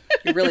guest that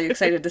you're really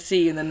excited to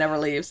see and then never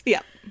leaves.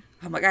 Yeah.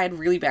 I'm like, I had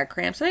really bad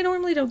cramps, and I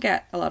normally don't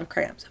get a lot of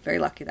cramps. I'm very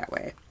lucky that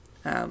way.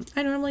 I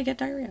normally get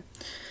diarrhea.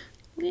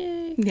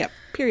 Yay. Yeah.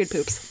 Period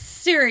poops.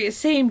 Serious,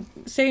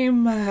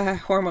 same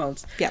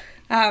hormones. Yeah.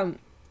 And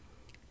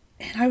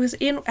I was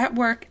at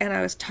work, and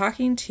I was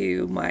talking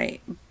to my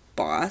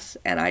boss,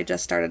 and I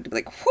just started to be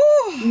like,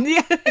 whoo!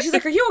 Yeah. And she's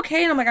like, are you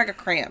okay? And I'm like, I got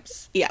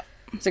cramps. Yeah.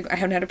 It's like, I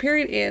haven't had a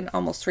period in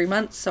almost 3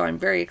 months, so I'm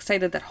very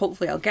excited that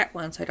hopefully I'll get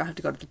one, so I don't have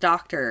to go to the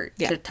doctor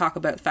to talk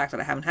about the fact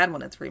that I haven't had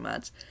one in 3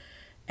 months.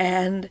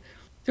 And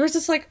there was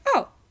this like,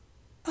 oh,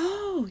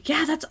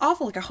 yeah, that's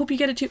awful. Like, I hope you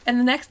get it too. And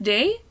the next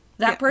day,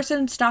 that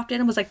person stopped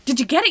in and was like, did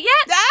you get it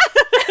yet?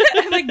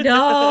 And I'm like,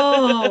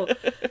 no. I'm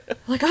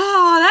like,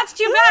 oh, that's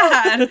too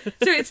bad.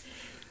 So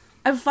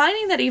I'm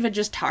finding that even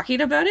just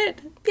talking about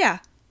it. Yeah.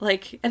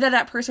 Like, and then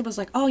that person was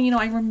like, oh,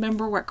 I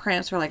remember what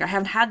cramps were like. I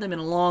haven't had them in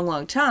a long,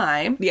 long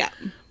time. Yeah.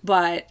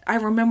 But I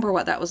remember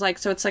what that was like.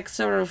 So it's like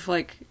sort of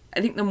like,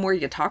 I think the more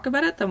you talk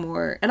about it, the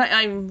more, and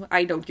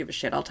I don't give a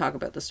shit. I'll talk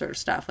about this sort of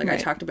stuff. Like, I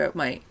talked about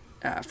my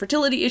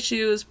fertility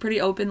issues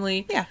pretty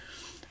openly. Yeah.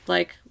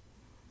 Like,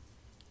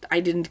 I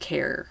didn't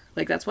care.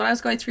 Like, that's what I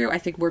was going through. I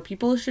think more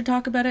people should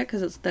talk about it,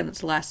 because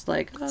it's less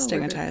like, oh,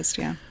 stigmatized.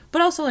 Yeah.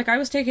 But also, like, I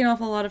was taking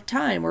off a lot of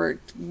time, or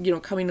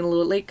coming in a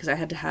little late because I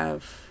had to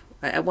have.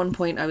 At one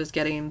point, I was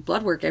getting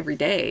blood work every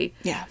day.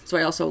 Yeah. So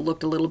I also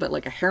looked a little bit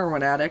like a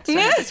heroin addict. So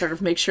I had to sort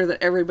of make sure that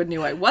everybody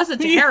knew I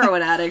wasn't a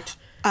heroin addict.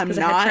 I'm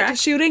not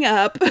shooting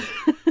up.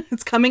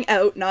 It's coming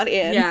out, not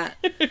in. Yeah.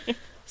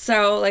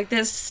 So, like,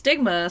 this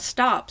stigma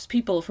stops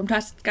people from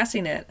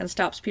discussing it and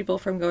stops people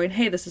from going,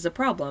 hey, this is a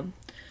problem.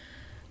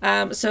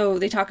 So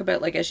they talk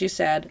about, like, as you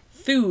said,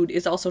 food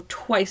is also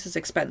twice as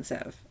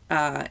expensive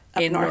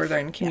in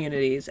northern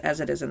communities as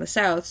it is in the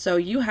south. So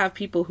you have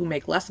people who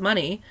make less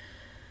money.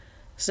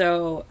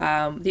 So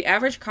the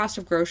average cost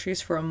of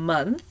groceries for a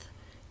month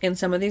in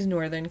some of these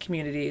northern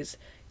communities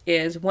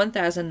is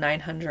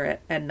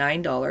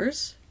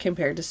 $1,909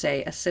 compared to,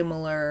 say, a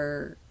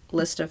similar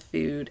list of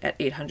food at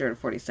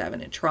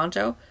 $847 in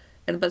Toronto.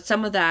 But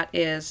some of the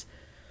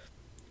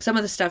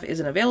stuff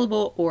isn't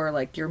available, or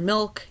like your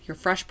milk, your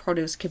fresh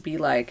produce could be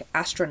like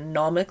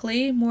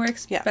astronomically more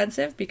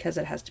expensive because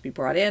it has to be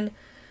brought in,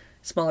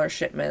 smaller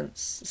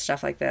shipments,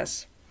 stuff like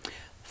this.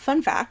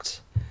 Fun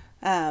fact,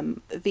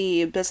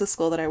 the business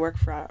school that I work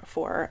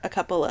for, a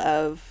couple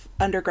of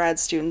undergrad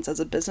students as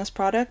a business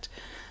product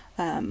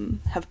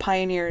have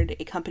pioneered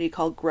a company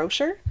called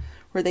Grocer,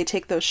 where they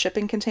take those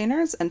shipping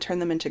containers and turn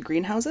them into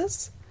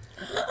greenhouses.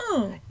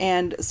 Oh.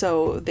 And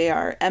so they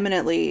are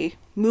eminently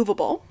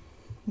movable.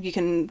 You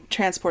can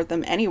transport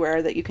them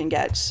anywhere that you can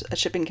get a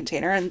shipping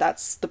container, and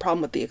that's the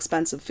problem with the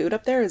expensive food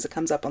up there, is it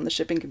comes up on the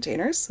shipping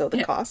containers, so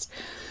the cost.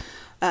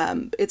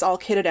 It's all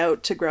kitted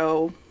out to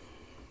grow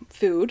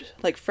food,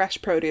 like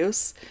fresh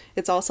produce.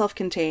 It's all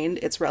self-contained.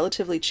 It's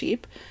relatively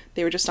cheap.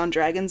 They were just on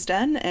Dragon's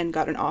Den and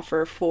got an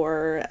offer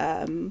for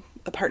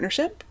a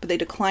partnership, but they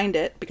declined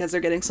it because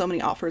they're getting so many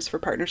offers for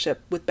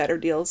partnership with better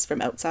deals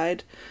from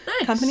outside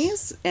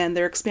companies, and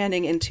they're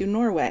expanding into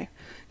Norway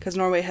because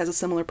Norway has a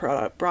similar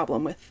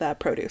problem with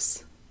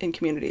produce in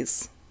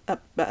communities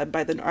up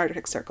by the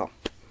Arctic Circle.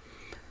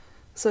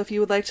 So if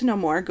you would like to know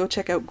more, go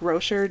check out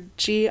Grocer,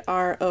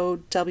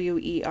 Growercer,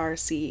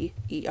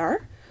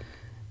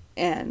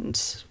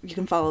 and you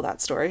can follow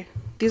that story.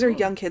 These are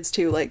young kids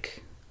too,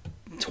 like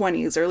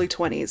 20s, early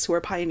 20s, who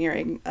are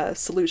pioneering a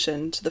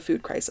solution to the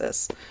food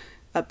crisis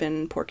up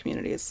in poor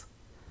communities.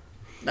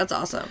 That's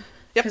awesome.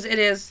 Yep. Because it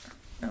is...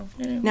 Oh,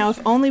 now,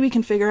 if only we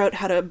can figure out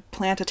how to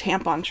plant a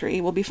tampon tree,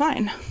 we'll be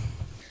fine.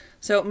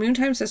 So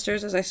Moontime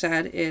Sisters, as I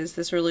said, is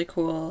this really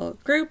cool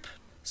group.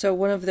 So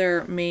one of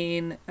their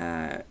main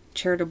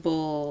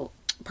charitable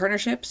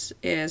partnerships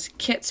is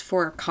Kits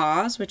for a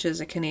Cause, which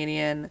is a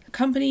Canadian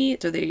company.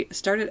 So they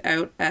started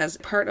out as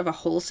part of a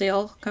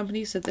wholesale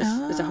company. So this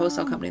is a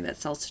wholesale company that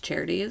sells to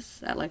charities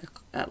at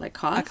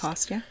cost. At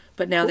cost, yeah.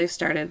 But now they've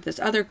started this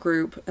other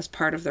group as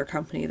part of their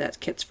company that's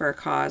Kits for a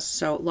Cause.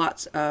 So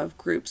lots of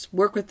groups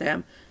work with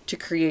them to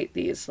create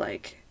these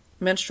like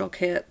menstrual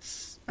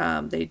kits.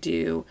 They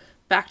do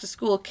back to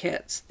school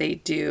kits. They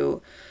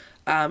do,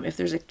 if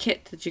there's a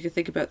kit that you could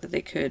think about that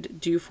they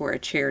could do for a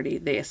charity,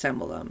 they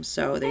assemble them.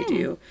 So they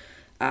do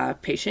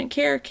patient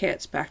care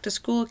kits, back to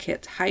school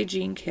kits,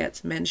 hygiene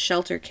kits, men's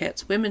shelter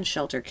kits, women's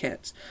shelter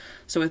kits.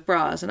 So with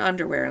bras and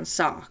underwear and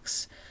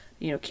socks,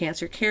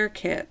 cancer care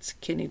kits,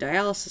 kidney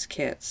dialysis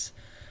kits.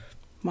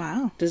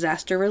 Wow.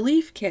 Disaster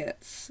relief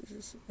kits,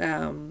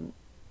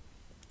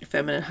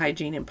 feminine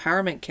hygiene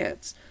empowerment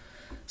kits.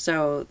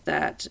 So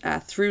that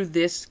through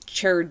this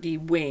charity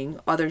wing,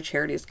 other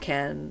charities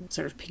can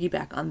sort of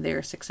piggyback on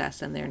their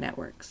success and their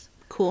networks.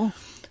 Cool.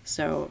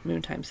 So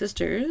Moontime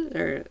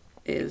Sisters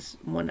is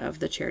one of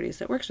the charities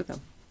that works with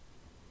them.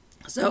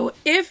 So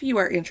if you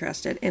are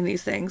interested in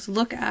these things,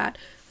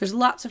 there's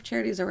lots of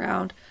charities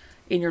around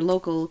in your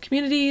local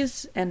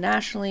communities and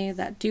nationally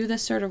that do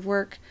this sort of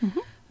work.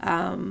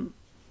 Mm-hmm.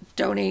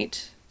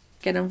 Donate,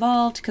 get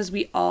involved, because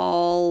we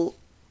all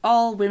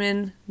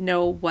women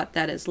know what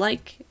that is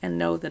like and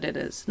know that it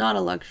is not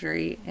a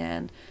luxury,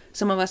 and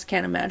some of us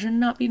can't imagine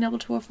not being able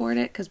to afford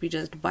it because we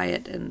just buy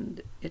it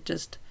and it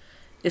just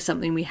is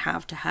something we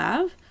have to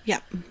have.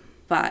 Yeah.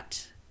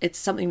 But it's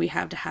something we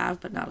have to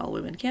have, but not all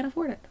women can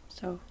afford it.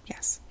 So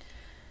yes.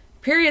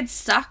 Periods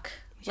suck.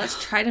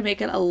 Let's try to make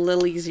it a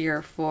little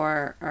easier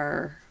for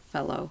our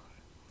fellow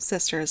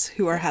sisters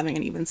who are having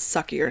an even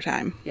suckier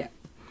time. Yeah.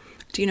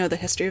 Do you know the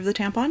history of the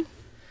tampon?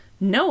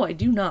 No, I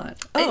do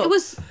not. Oh, it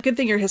was good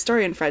thing your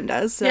historian friend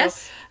does. So,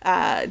 yes.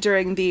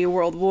 During the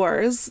World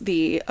Wars,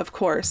 of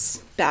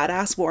course,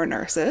 badass war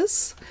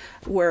nurses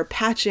were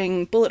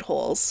patching bullet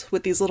holes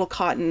with these little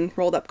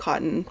rolled up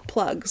cotton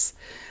plugs.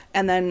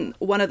 And then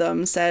one of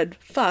them said,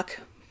 fuck,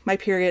 my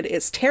period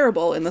is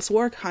terrible in this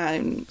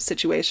wartime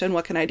situation.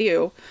 What can I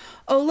do?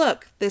 Oh,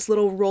 look, this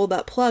little rolled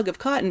up plug of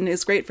cotton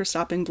is great for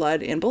stopping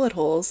blood in bullet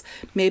holes.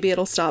 Maybe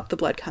it'll stop the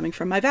blood coming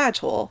from my vag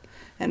hole.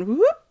 And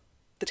whoop,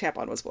 the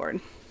tampon was born.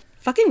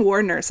 Fucking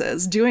war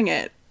nurses doing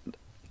it,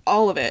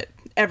 all of it,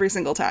 every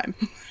single time.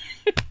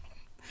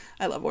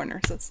 I love war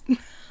nurses.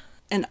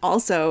 And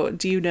also,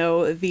 do you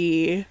know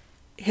the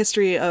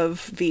history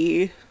of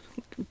the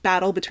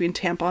battle between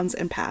tampons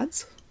and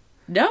pads?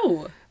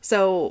 No.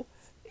 So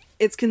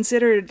it's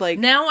considered like...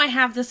 Now I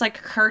have this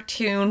like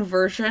cartoon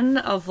version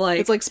of like...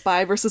 It's like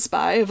spy versus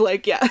spy of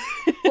like, yeah.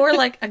 Or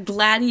like a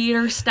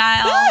gladiator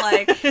style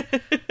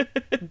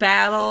like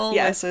battle.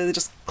 Yeah, so they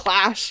just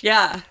clash.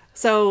 Yeah.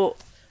 So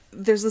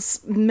there's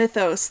this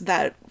mythos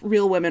that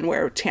real women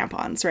wear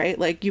tampons, right?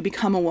 Like you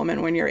become a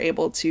woman when you're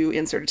able to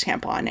insert a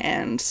tampon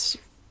and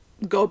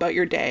go about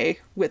your day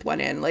with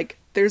one in. Like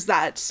there's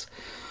that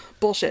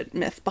bullshit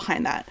myth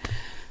behind that.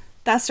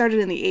 That started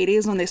in the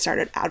 80s when they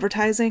started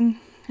advertising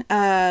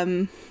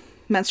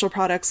menstrual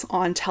products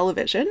on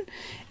television.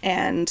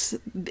 And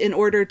in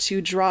order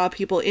to draw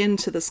people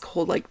into this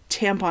whole like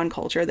tampon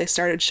culture, they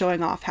started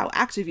showing off how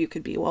active you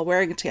could be while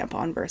wearing a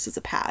tampon versus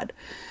a pad.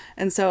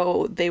 And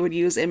so they would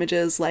use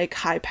images like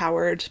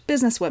high-powered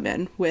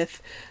businesswomen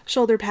with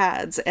shoulder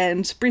pads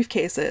and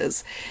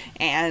briefcases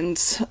and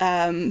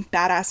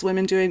badass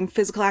women doing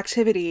physical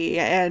activity.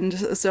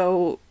 And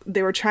so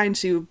they were trying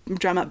to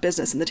drum up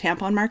business in the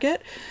tampon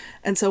market.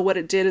 And so what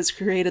it did is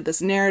created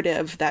this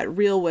narrative that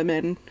real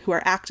women who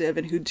are active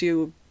and who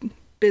do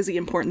busy,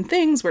 important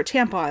things wear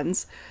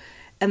tampons.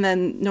 And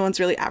then no one's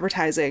really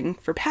advertising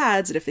for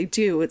pads. And if they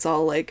do, it's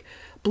all like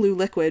blue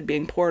liquid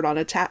being poured on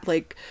a tap,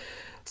 like...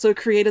 So it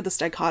created this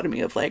dichotomy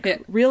of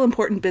like real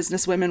important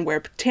business women wear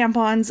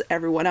tampons,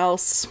 everyone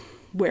else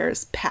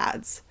wears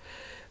pads.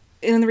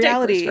 In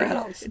reality,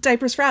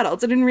 diapers for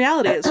adults. And in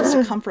reality, it's just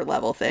a comfort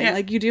level thing. Yeah.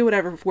 Like you do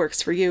whatever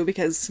works for you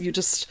because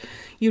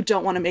you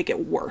don't want to make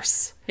it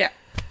worse. Yeah.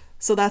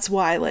 So that's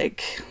why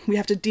like we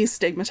have to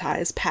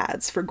destigmatize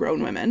pads for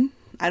grown women.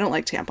 I don't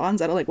like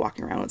tampons. I don't like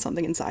walking around with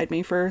something inside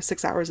me for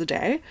 6 hours a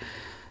day.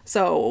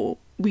 So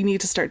we need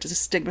to start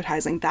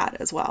destigmatizing that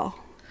as well.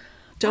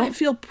 Don't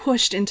feel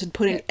pushed into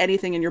putting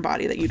anything in your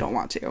body that you don't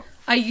want to.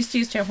 I used to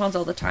use tampons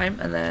all the time,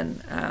 and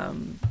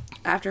then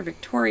after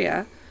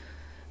Victoria,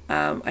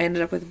 I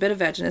ended up with a bit of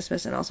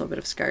vaginismus and also a bit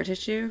of scar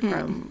tissue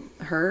from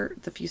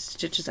the few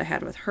stitches I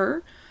had with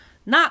her.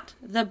 Not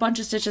the bunch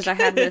of stitches I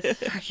had with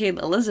fucking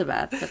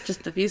Elizabeth, but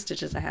just the few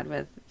stitches I had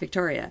with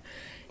Victoria.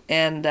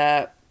 And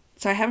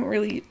so I haven't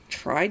really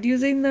tried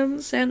using them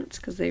since,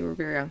 because they were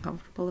very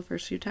uncomfortable the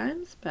first few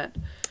times, but...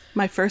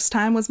 My first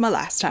time was my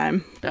last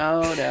time.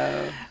 Oh,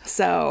 no.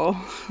 So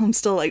I'm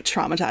still like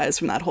traumatized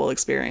from that whole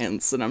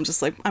experience. And I'm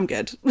just like, I'm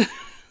good.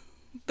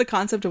 The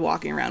concept of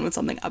walking around with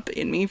something up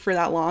in me for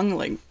that long,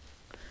 like...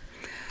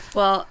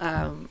 Well,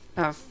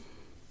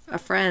 a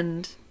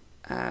friend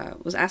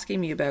was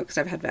asking me about, because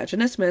I've had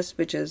vaginismus,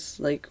 which is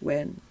like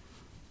when...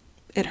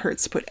 It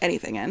hurts to put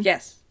anything in.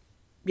 Yes.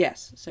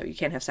 Yes. So you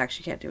can't have sex,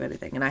 you can't do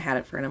anything. And I had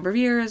it for a number of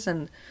years,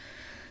 and...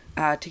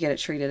 to get it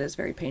treated is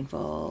very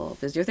painful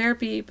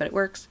physiotherapy, but it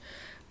works.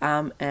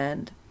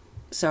 And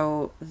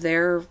so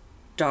their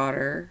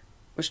daughter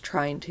was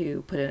trying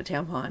to put in a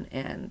tampon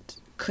and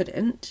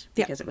couldn't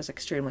because it was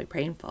extremely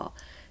painful.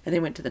 And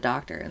they went to the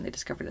doctor and they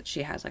discovered that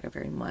she has like a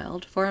very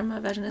mild form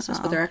of vaginismus,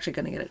 but they're actually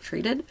going to get it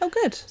treated. Oh,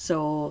 good.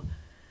 So,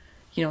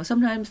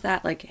 sometimes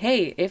that like,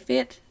 hey,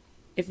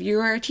 if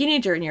you're a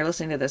teenager and you're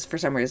listening to this for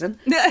some reason,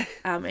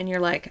 and you're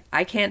like,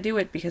 I can't do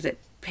it because it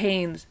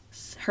pains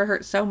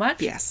hurt so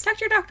much, Yes. talk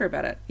to your doctor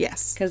about it.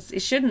 Yes. Because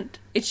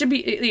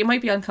it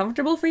might be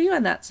uncomfortable for you,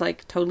 and that's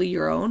like totally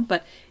your own,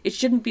 but it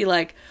shouldn't be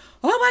like,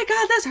 oh my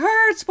God, this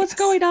hurts. What's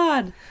going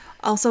on?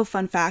 Also,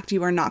 fun fact,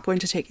 you are not going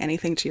to take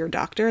anything to your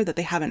doctor that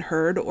they haven't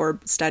heard or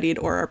studied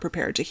or are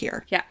prepared to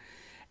hear. Yeah.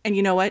 And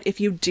you know what? If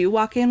you do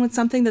walk in with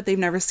something that they've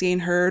never seen,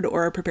 heard,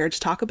 or are prepared to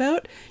talk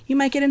about, you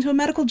might get into a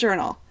medical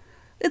journal.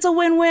 It's a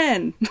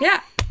win-win.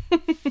 Yeah. So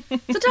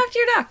talk to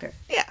your doctor.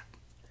 Yeah.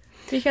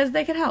 Because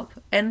they can help.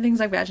 And things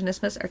like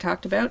vaginismus are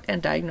talked about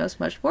and diagnosed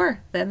much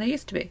more than they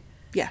used to be.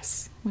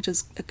 Yes, which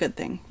is a good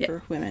thing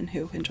for women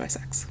who enjoy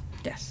sex.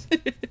 Yes.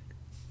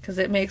 Because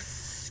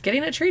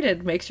getting it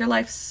treated makes your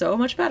life so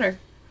much better.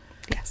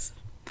 Yes.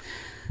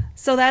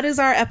 So that is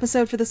our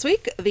episode for this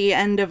week. The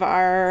end of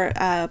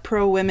our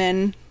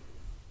pro-women...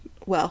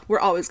 Well, we're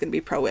always going to be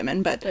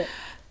pro-women, but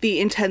the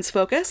intense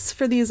focus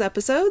for these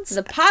episodes.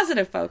 The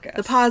positive focus.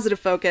 The positive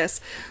focus.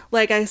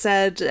 Like I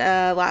said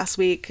last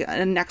week,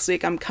 and next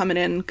week I'm coming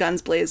in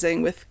guns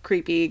blazing with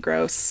creepy,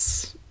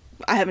 gross...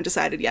 I haven't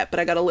decided yet, but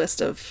I got a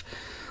list of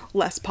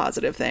less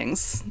positive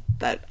things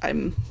that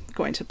I'm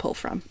going to pull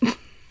from.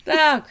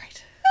 Oh,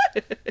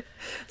 great.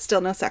 Still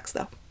no sex,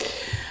 though.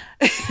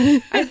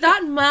 I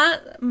thought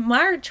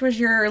March was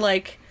your,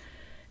 like,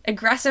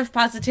 aggressive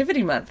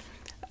positivity month.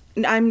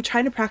 I'm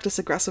trying to practice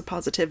aggressive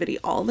positivity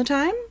all the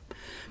time,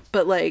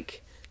 but,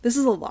 like, this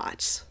is a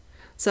lot.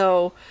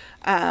 So,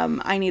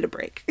 I need a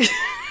break.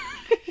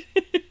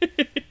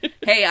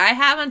 Hey, I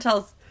have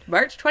until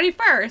March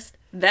 21st.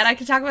 Then I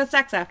can talk about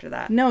sex after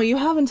that. No, you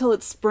have until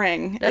it's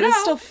spring. It is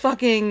still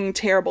fucking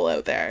terrible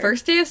out there.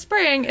 First day of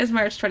spring is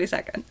March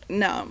 22nd.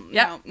 No.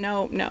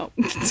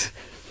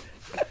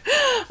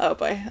 Oh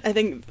boy. I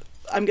think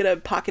I'm going to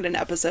pocket an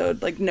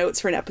episode, like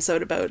notes for an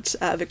episode about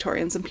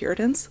Victorians and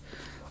Puritans.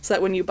 So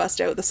that when you bust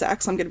out the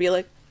sex, I'm going to be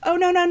like, oh,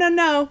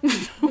 no.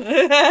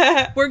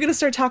 We're going to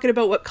start talking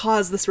about what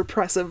caused this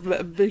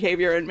repressive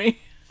behavior in me.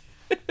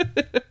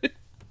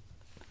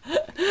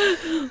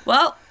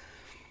 Well,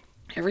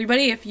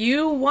 everybody, if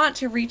you want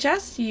to reach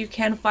us, you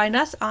can find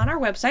us on our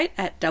website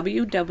at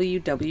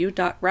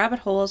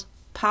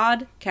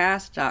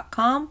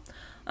www.rabbitholespodcast.com.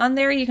 On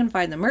there, you can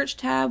find the merch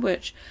tab,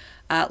 which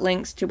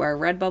links to our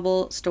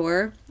Redbubble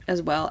store, as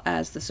well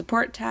as the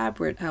support tab,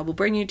 where we'll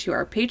bring you to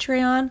our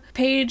Patreon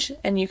page,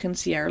 and you can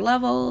see our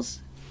levels.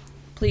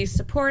 Please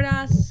support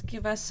us,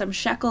 give us some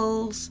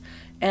shekels,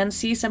 and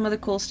see some of the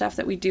cool stuff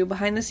that we do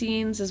behind the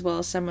scenes, as well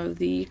as some of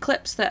the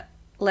clips that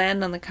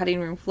land on the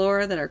cutting room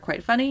floor that are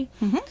quite funny.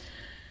 Mm-hmm.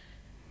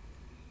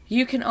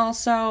 You can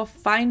also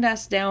find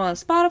us now on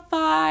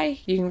Spotify.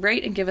 You can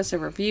rate and give us a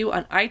review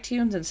on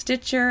iTunes and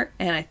Stitcher,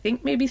 and I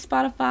think maybe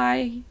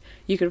Spotify.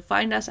 You can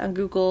find us on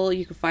Google.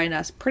 You can find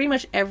us pretty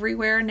much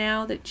everywhere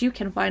now that you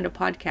can find a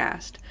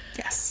podcast.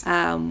 Yes.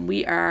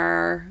 We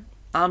are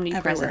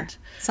omnipresent. Everywhere.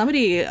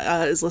 Somebody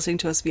is listening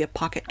to us via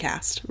Pocket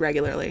Cast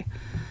regularly.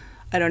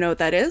 I don't know what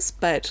that is,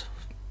 but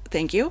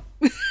thank you.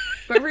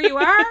 Whoever you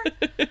are,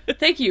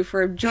 thank you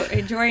for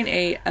enjoying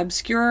a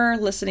obscure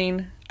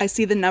listening. I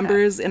see the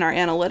numbers in our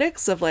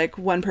analytics of like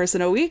one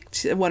person a week,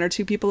 one or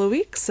two people a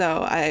week,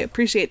 so I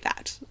appreciate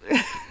that.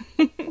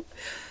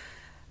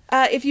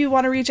 If you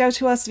want to reach out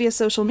to us via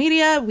social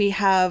media, we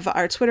have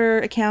our Twitter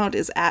account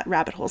is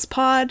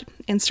 @RabbitHolesPod,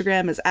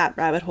 Instagram is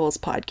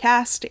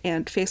 @RabbitHolesPodcast,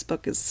 and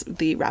Facebook is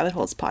the Rabbit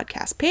Holes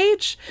Podcast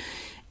page.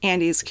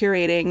 Andy's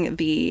curating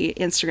the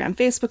Instagram,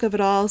 Facebook of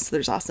it all, so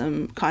there's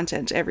awesome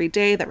content every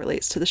day that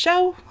relates to the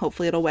show.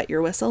 Hopefully it'll wet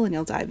your whistle and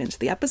you'll dive into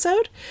the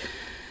episode.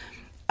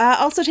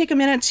 Also take a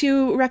minute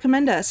to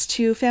recommend us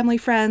to family,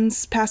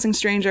 friends, passing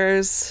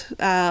strangers,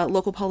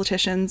 local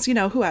politicians,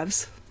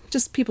 whoevs.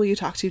 Just people you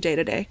talk to day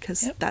to day,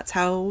 because that's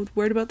how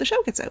word about the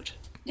show gets out.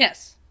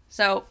 Yes.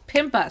 So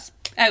pimp us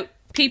out,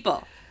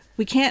 people.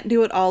 We can't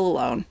do it all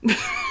alone,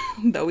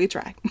 though we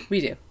try. We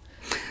do.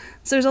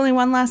 So there's only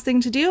one last thing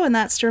to do, and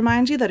that's to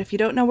remind you that if you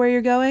don't know where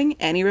you're going,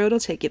 any road will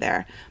take you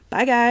there.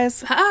 Bye,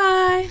 guys.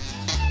 Bye.